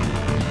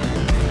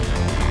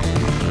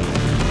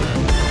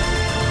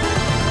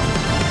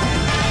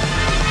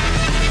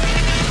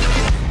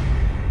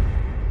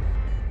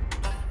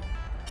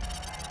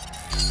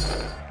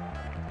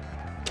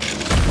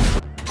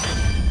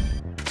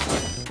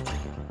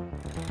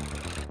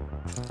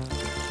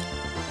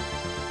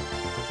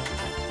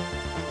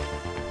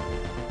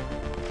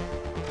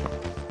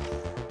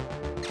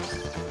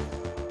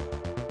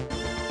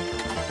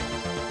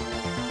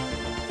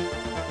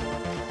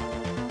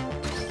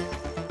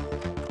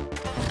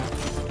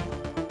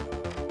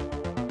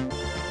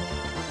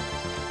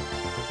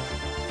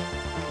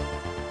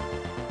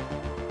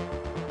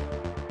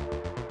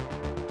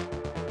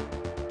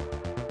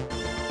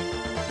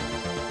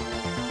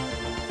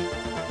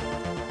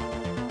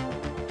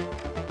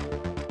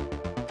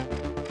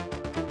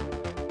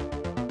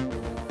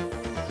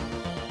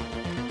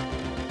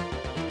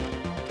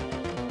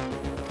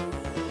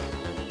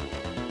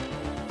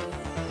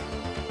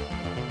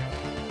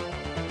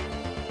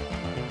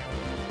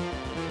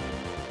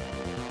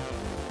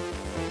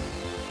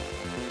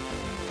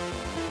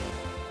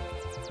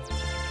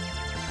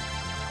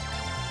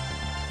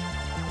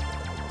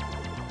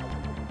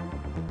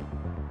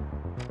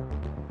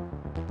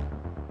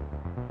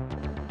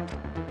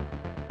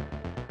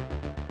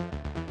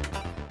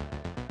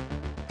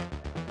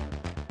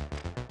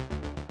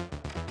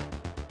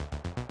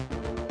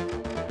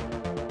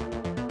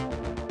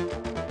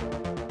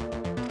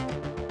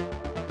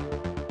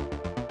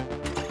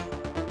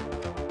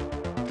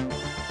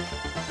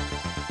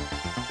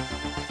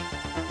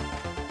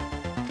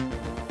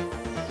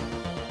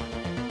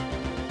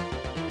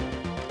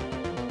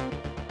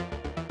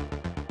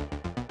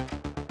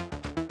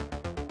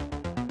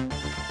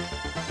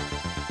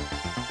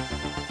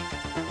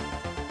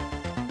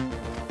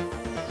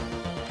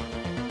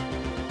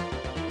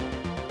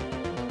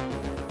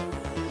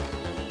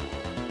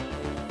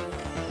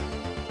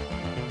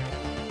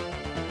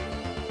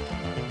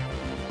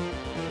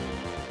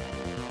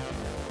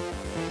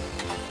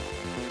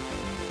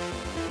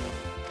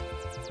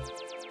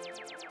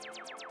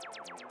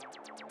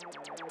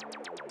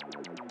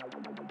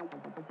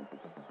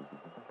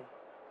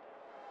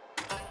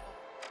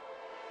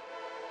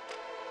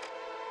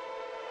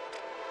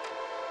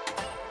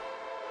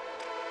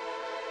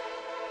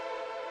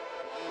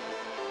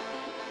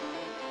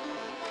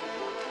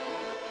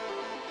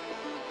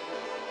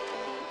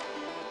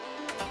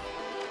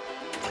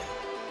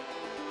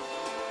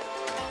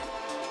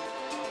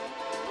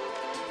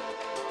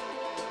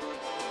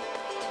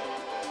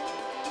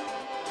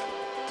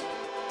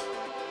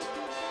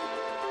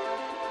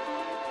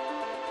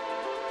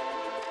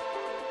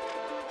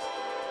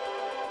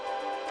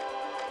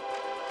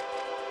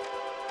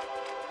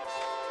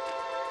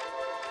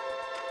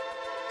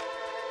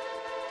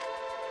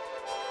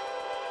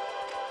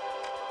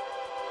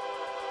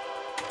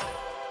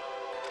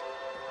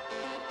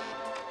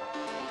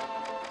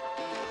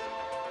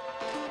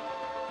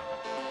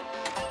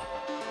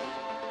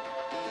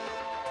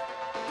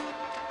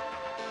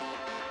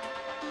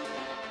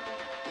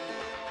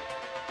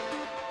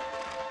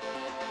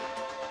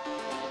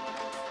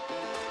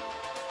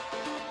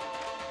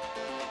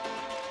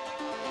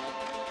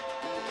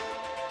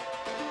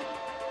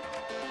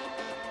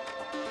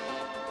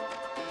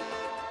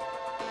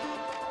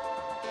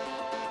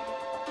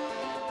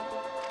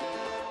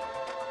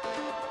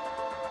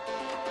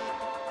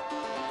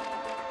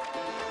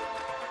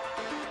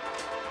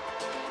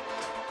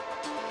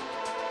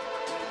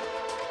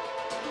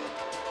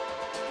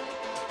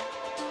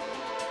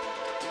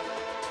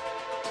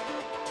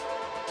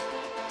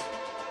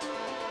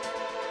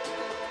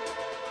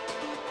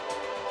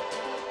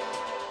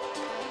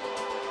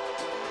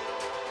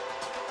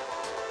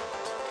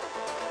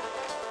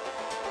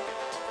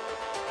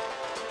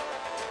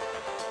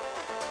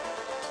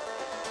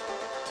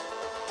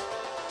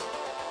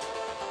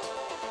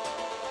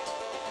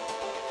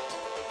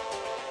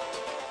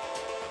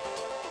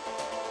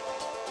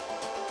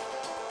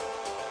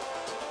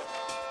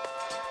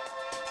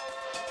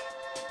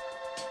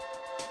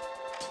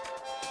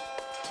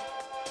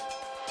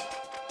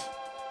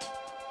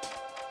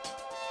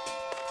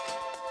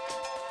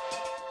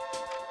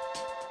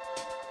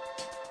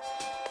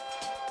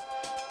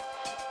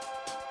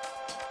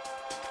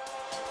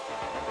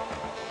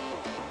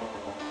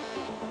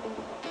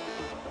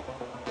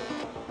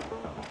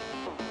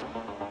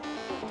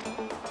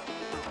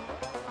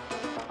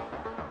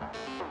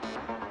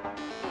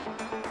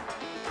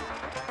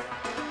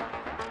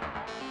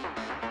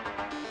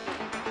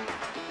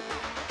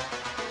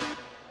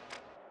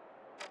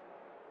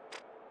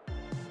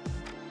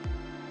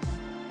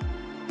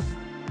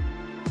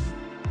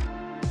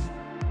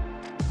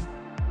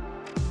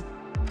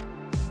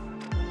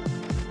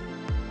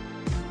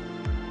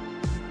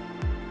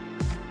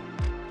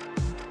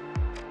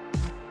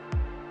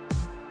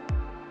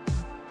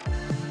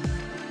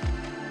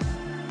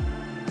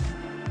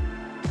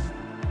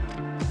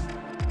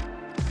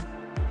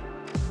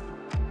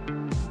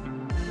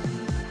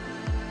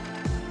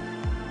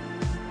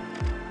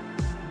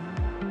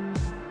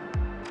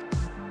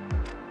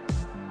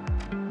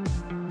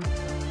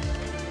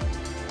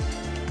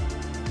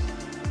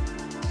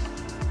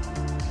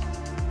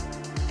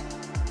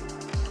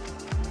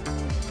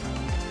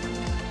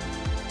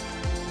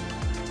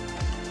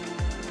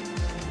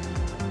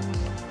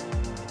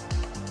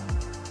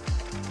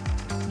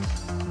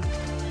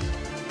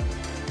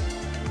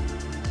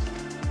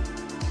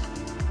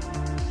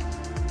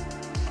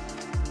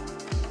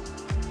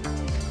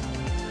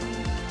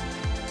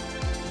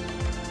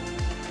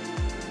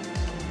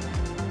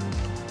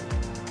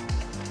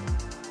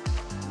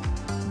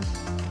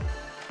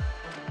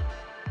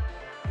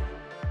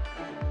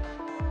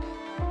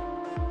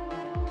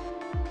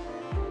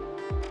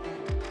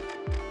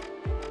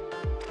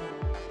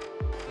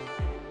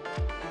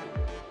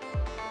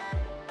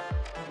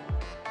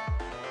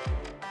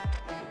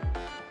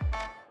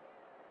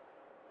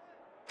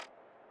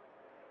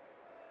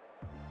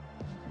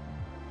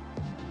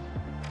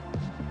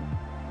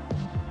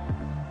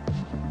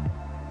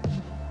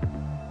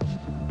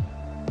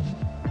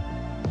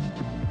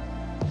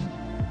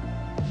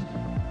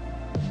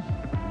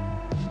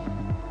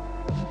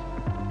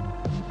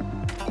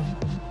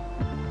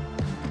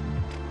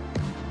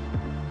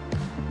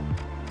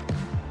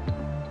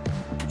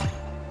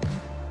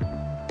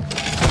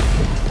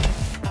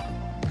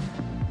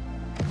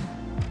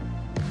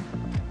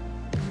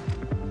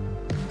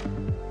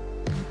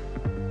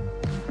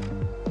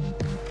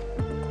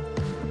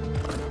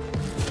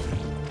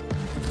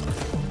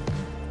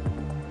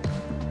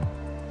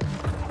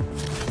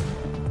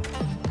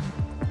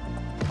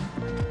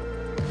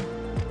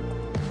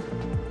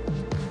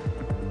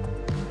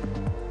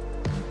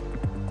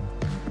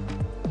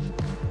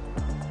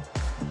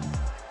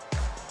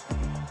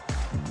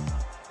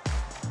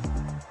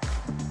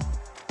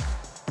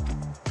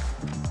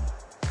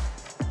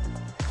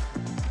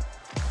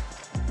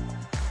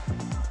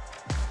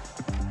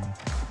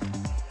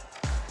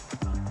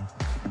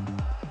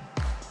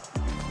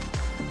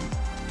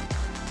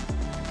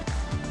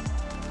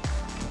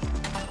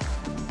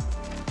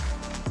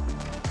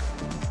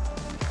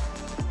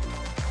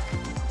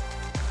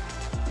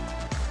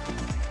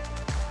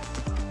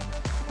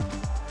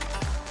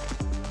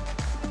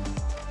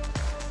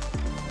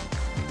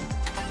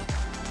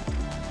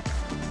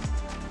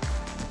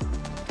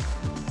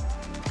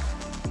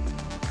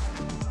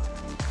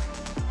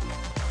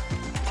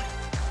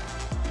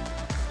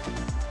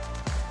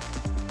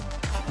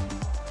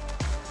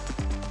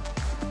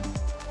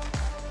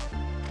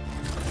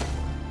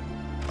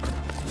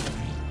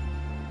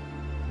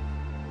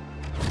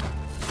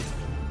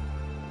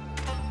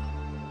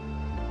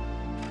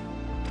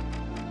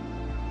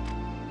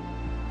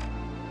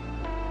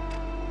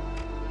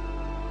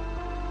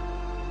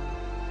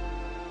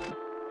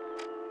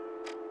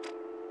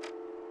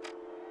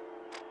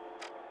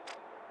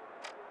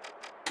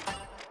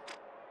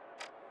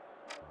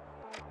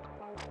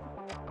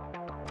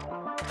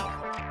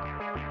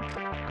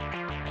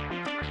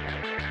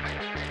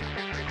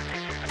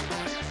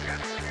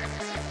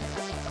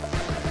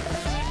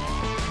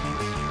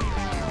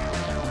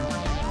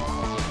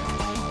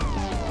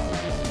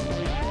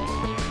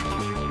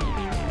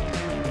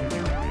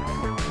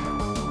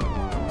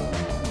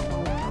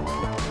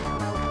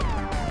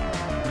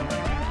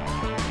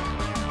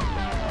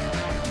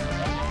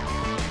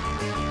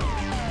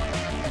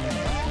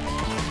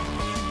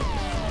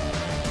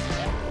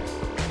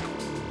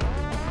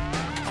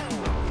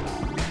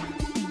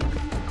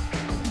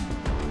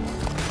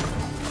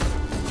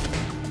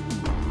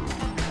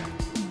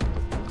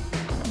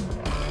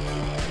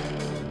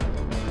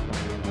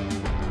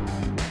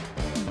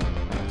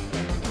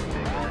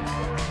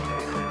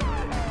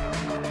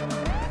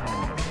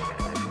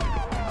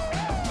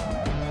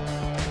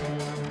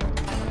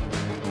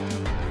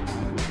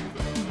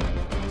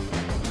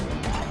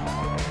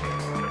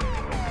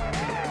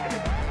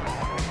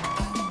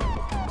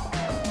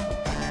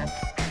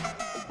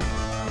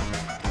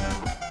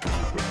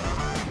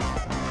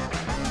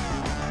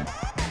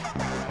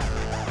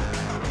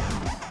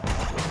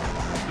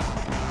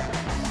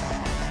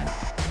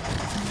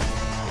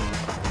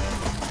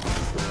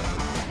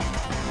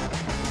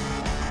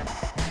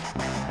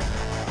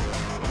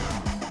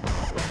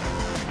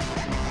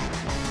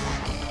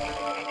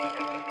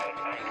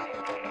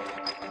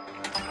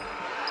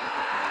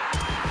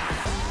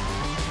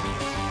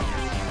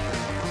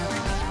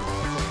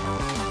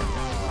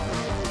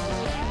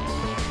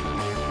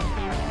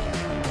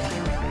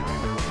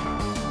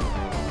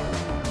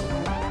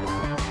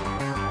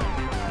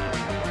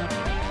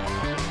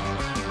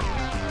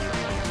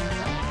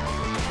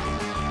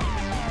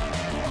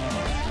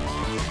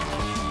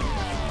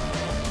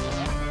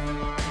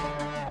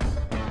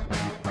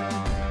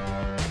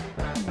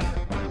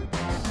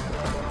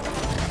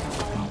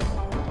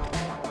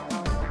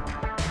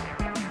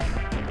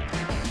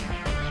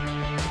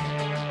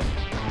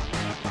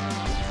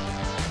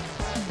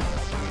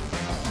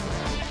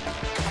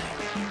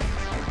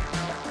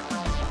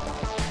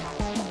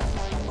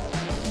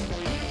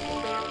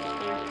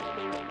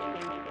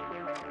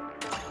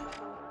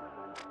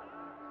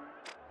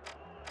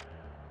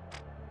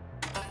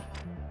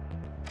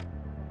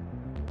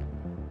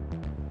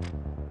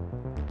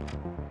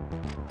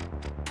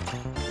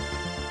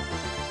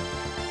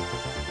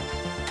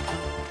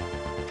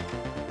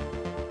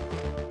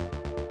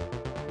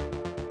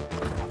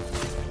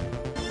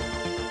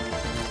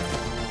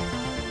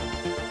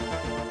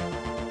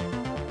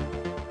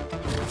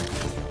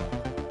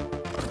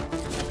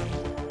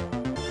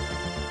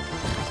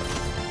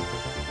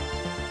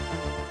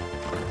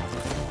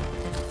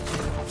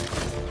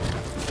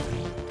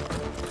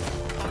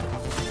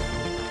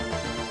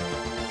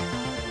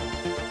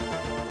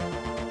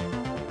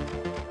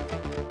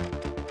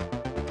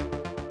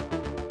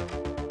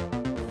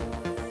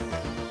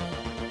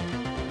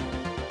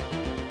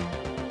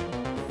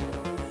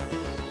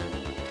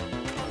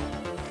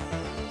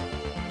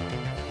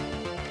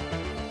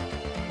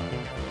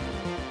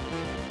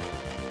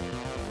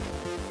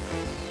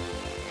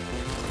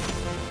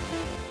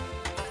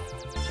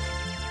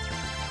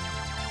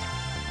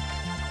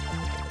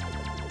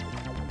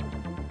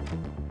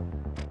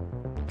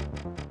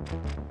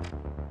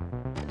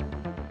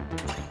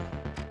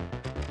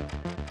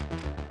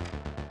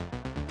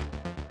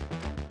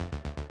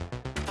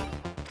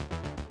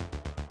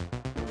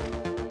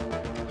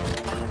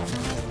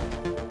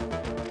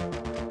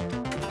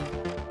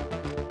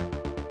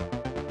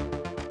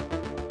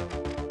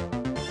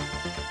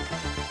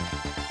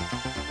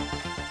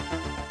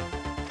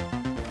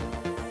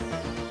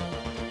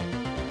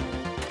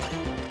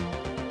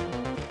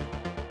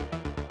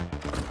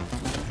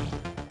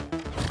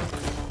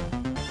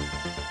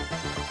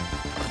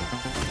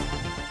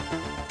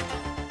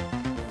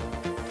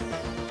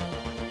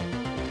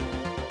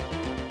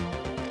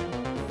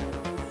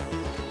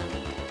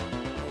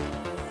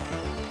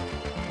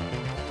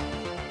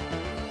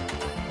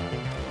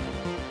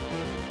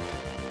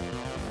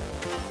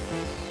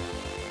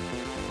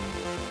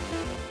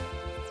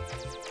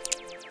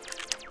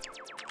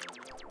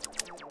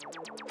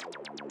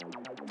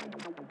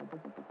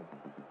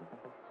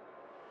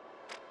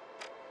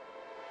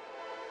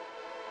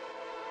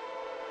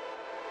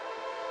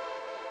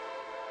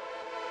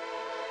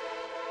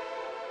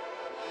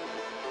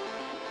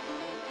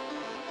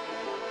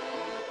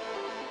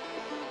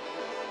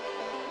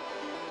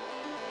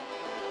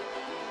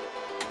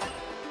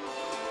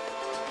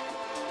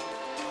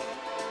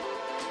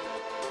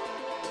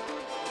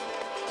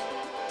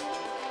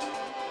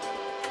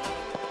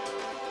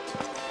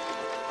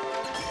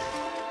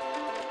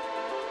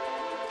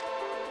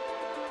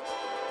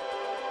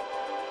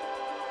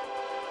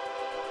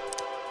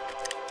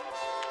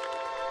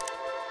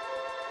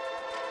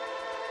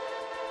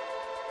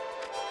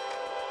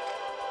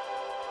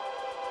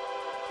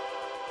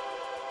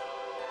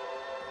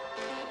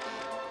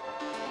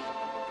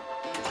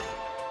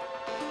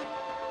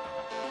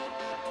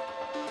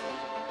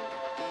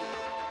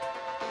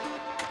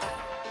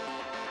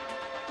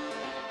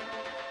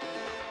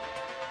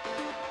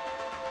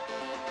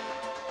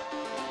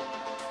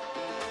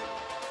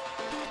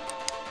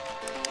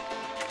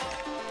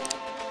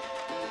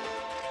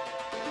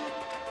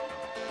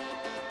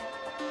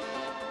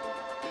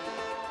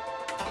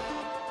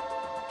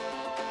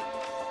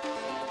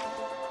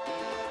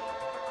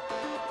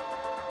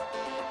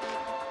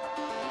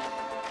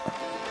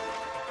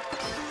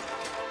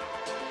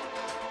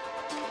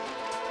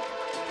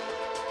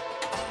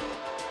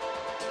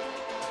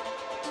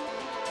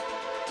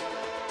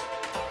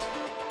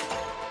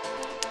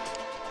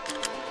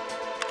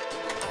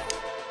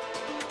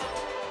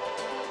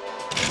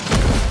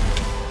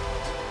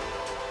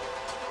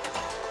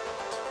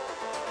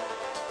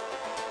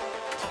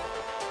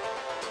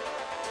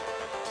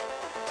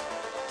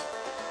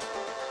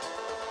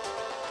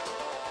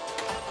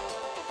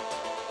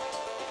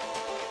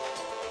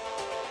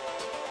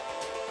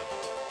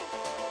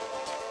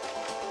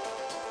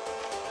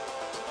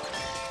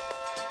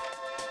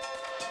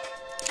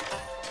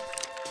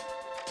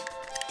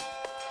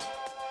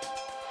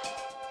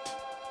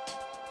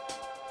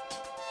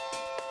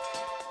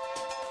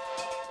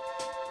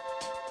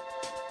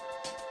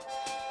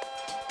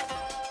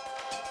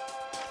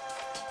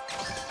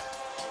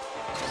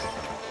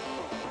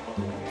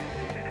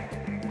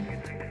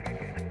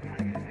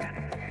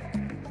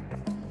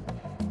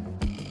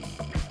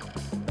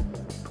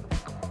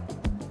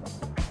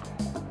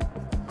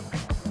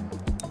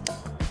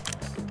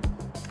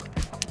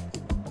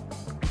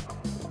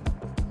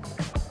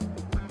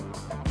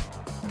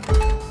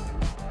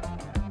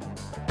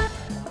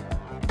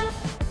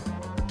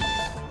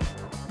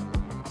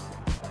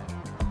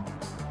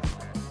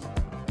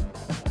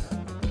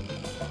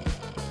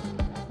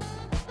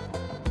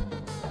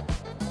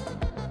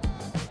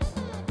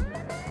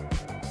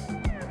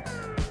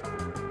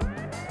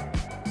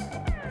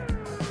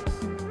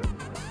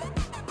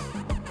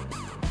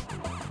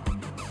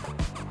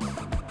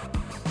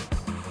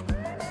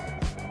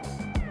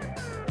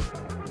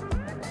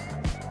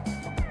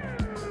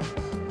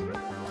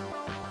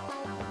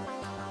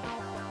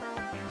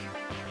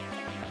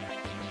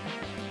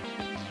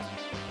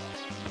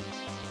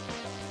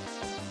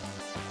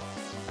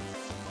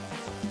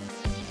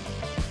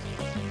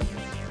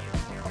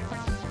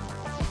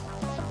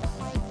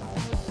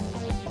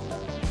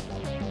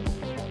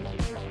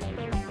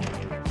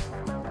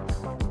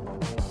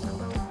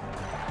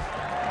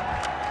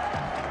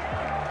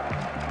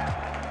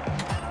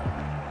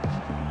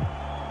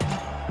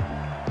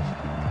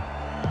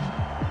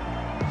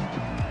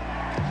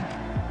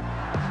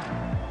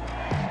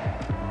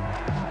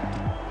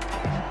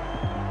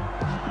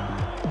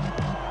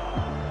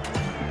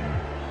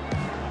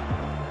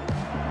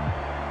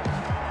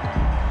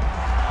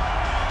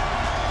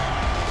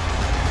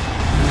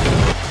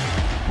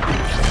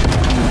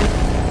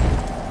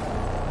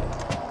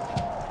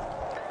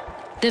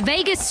 The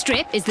Vegas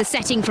Strip is the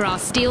setting for our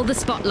Steal the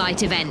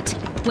Spotlight event,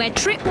 where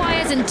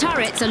tripwires and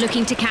turrets are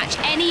looking to catch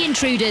any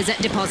intruders at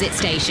deposit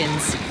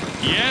stations.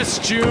 Yes,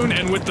 June,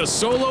 and with the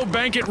solo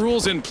banquet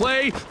rules in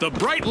play, the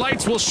bright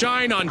lights will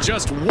shine on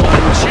just one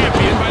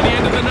champion by the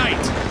end of the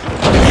night.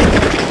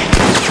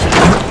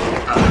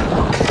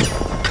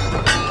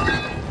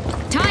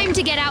 Time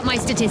to get out my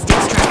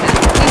statistics tracker.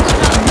 We've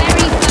got our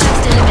very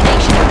first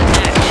elimination of the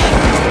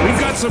match. We've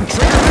got some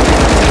trigger.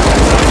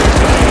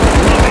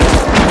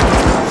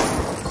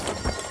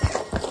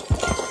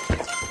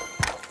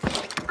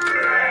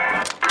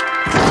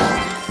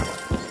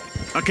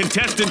 A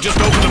contestant just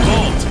opened the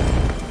vault.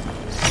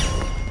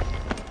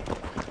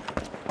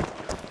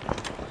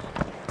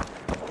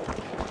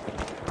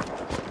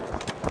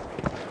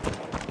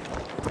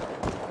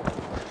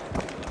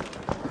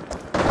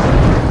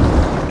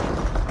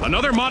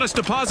 Another modest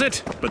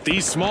deposit, but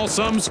these small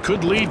sums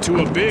could lead to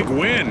a big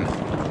win.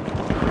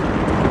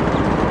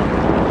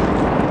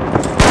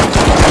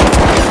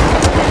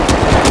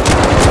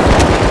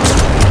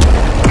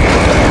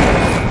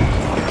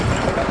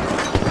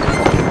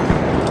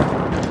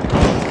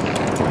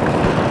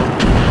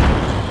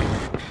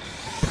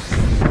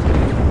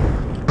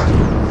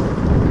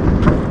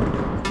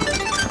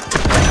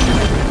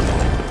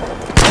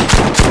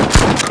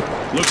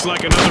 Looks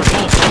like another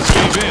vault just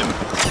gave in.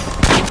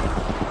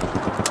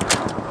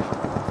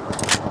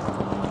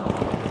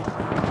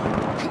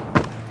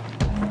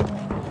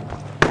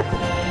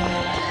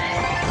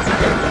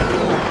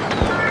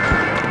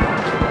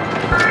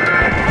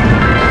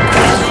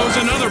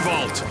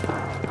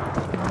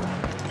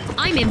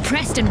 I'm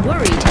impressed and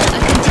worried. A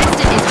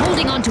contestant is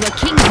holding on to a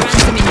king's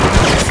ransom in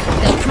France.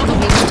 They'll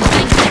probably want to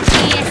bank that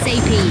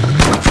ASAP.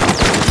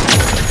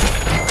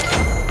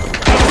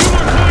 A few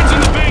more coins in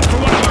the bank for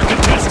one of our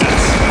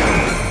contestants.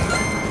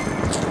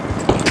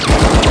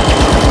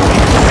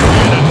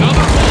 And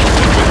another vault has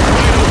been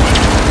wide open.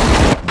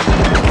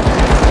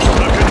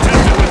 A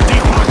contestant with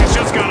deep pockets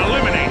just got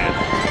eliminated.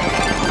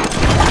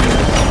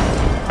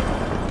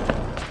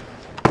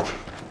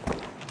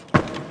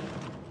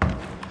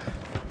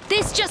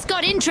 This just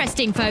got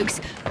interesting, folks.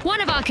 One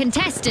of our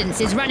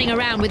contestants is running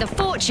around with a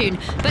fortune,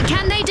 but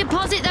can they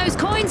deposit those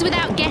coins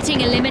without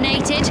getting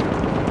eliminated?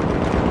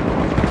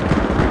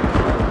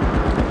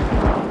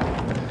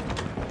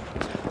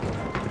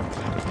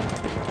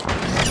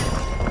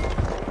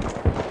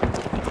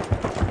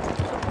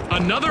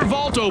 Another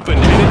vault opened,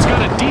 and it's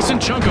got a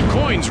decent chunk of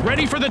coins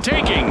ready for the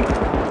taking.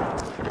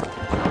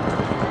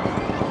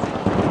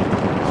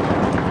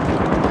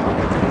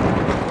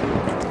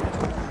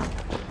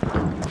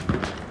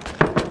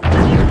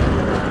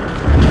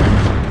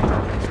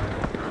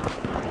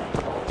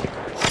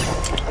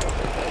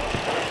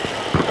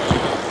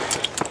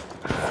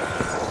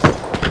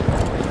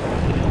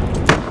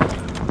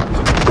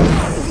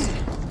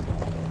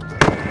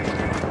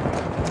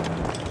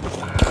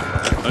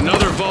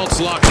 Another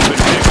vault's locked and been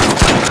picked.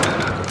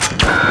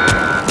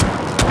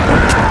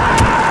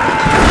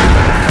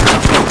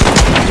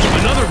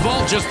 Another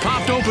vault just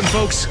popped open,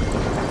 folks.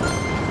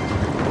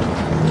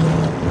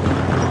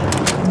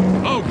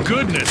 Oh,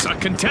 goodness. A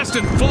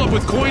contestant full up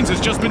with coins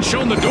has just been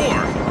shown the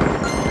door.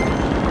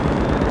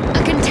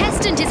 A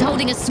contestant is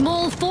holding a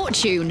small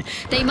fortune.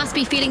 They must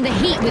be feeling the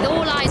heat with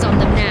all eyes on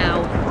them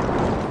now.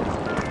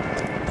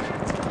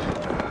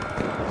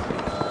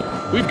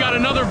 We've got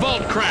another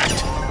vault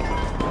cracked.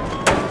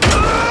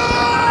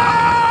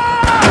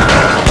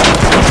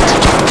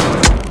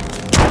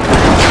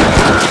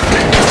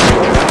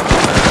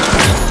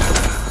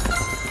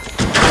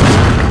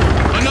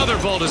 Another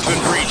vault has been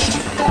breached.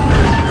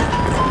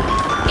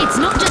 It's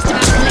not just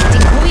about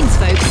collecting coins,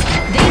 folks.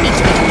 They need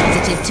to be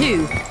deposited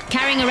too.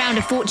 Carrying around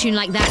a fortune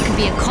like that could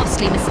be a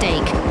costly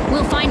mistake.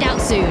 We'll find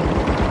out soon.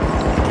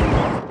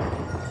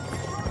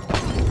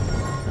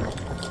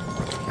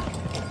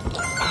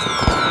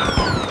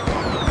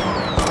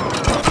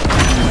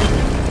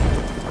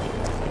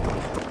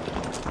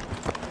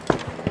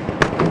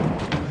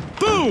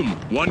 Boom!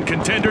 One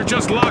contender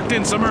just locked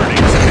in some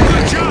earnings.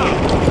 Good job!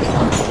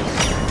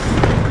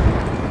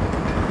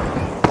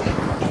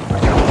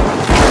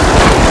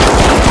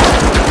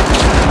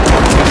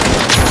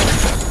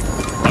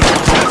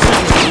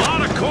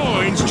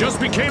 Just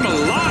became a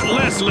lot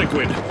less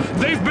liquid.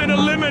 They've been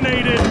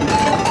eliminated. A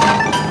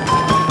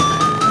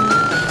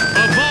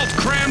vault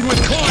crammed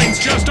with coins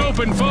just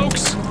opened,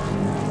 folks.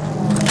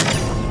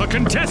 A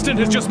contestant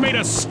has just made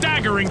a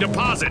staggering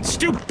deposit.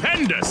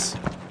 Stupendous.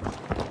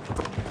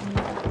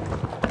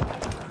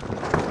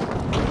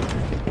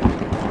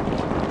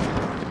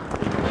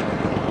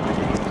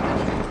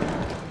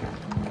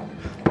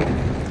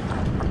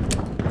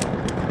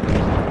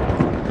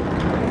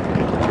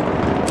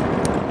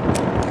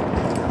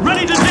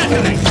 Ready to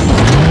detonate!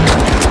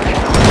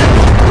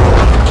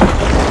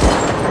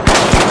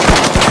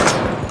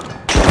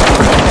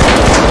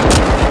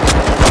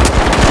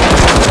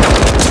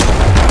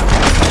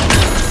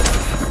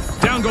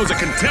 Down goes goes a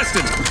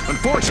contestant.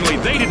 Unfortunately,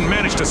 they didn't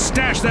manage to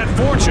stash that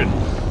fortune.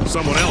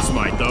 Someone else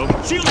might, though.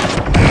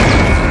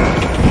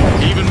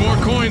 Even more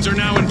coins are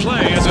now in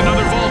play as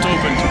another vault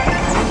opened.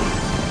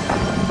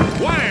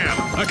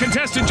 Wham! A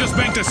contestant just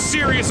banked a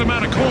serious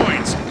amount of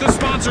coins. The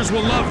sponsors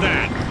will love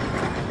that.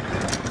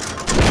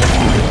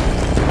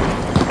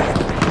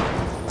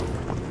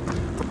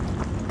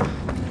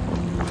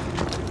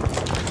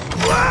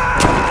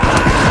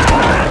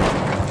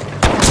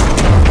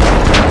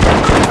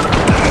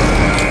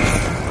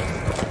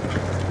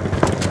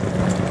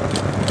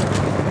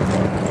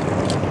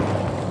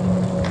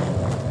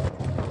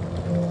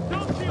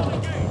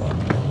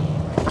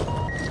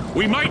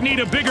 We might need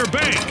a bigger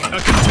bank.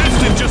 A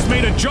contestant just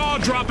made a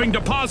jaw-dropping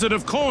deposit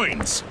of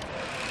coins.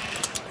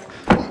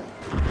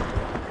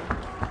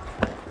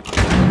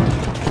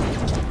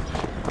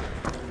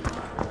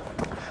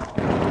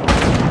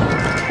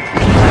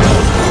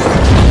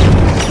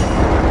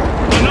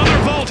 Another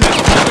vault has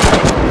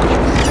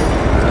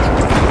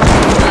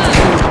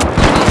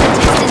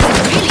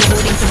Really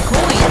hoarding some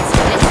coins.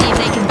 Let's see if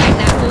they can bank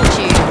that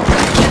fortune.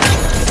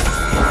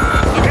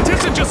 a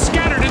contestant just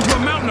scattered into a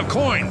mountain of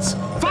coins.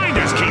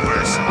 Finders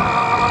keepers.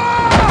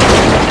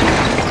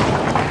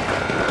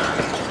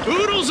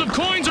 Oodles of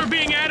coins are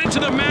being added to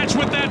the match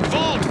with that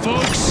vault,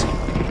 folks.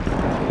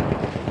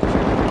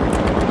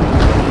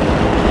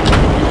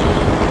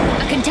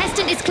 A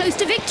contestant is close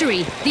to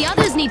victory. The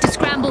others need to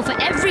scramble for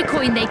every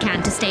coin they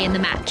can to stay in the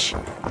match.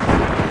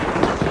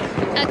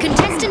 A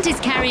contestant is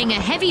carrying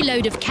a heavy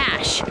load of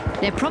cash.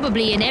 They're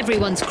probably in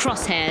everyone's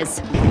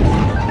crosshairs.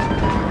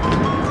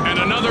 And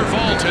another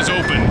vault has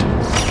opened.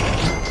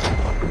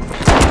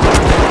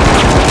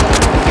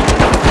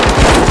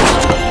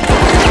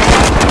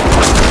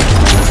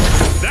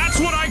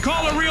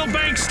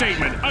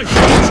 Statement. A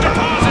huge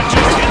deposit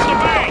just hit the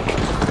bank!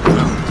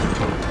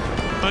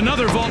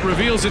 Another vault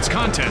reveals its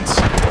contents.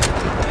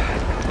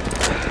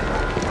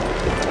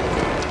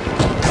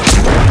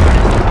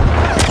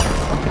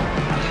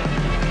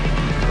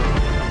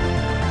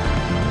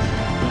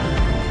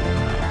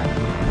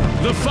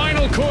 The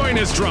final coin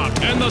is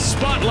dropped, and the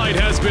spotlight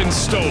has been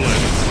stolen.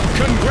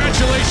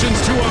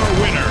 Congratulations to our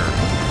winner.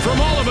 From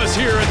all of us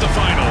here at the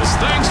finals,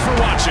 thanks for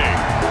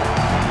watching.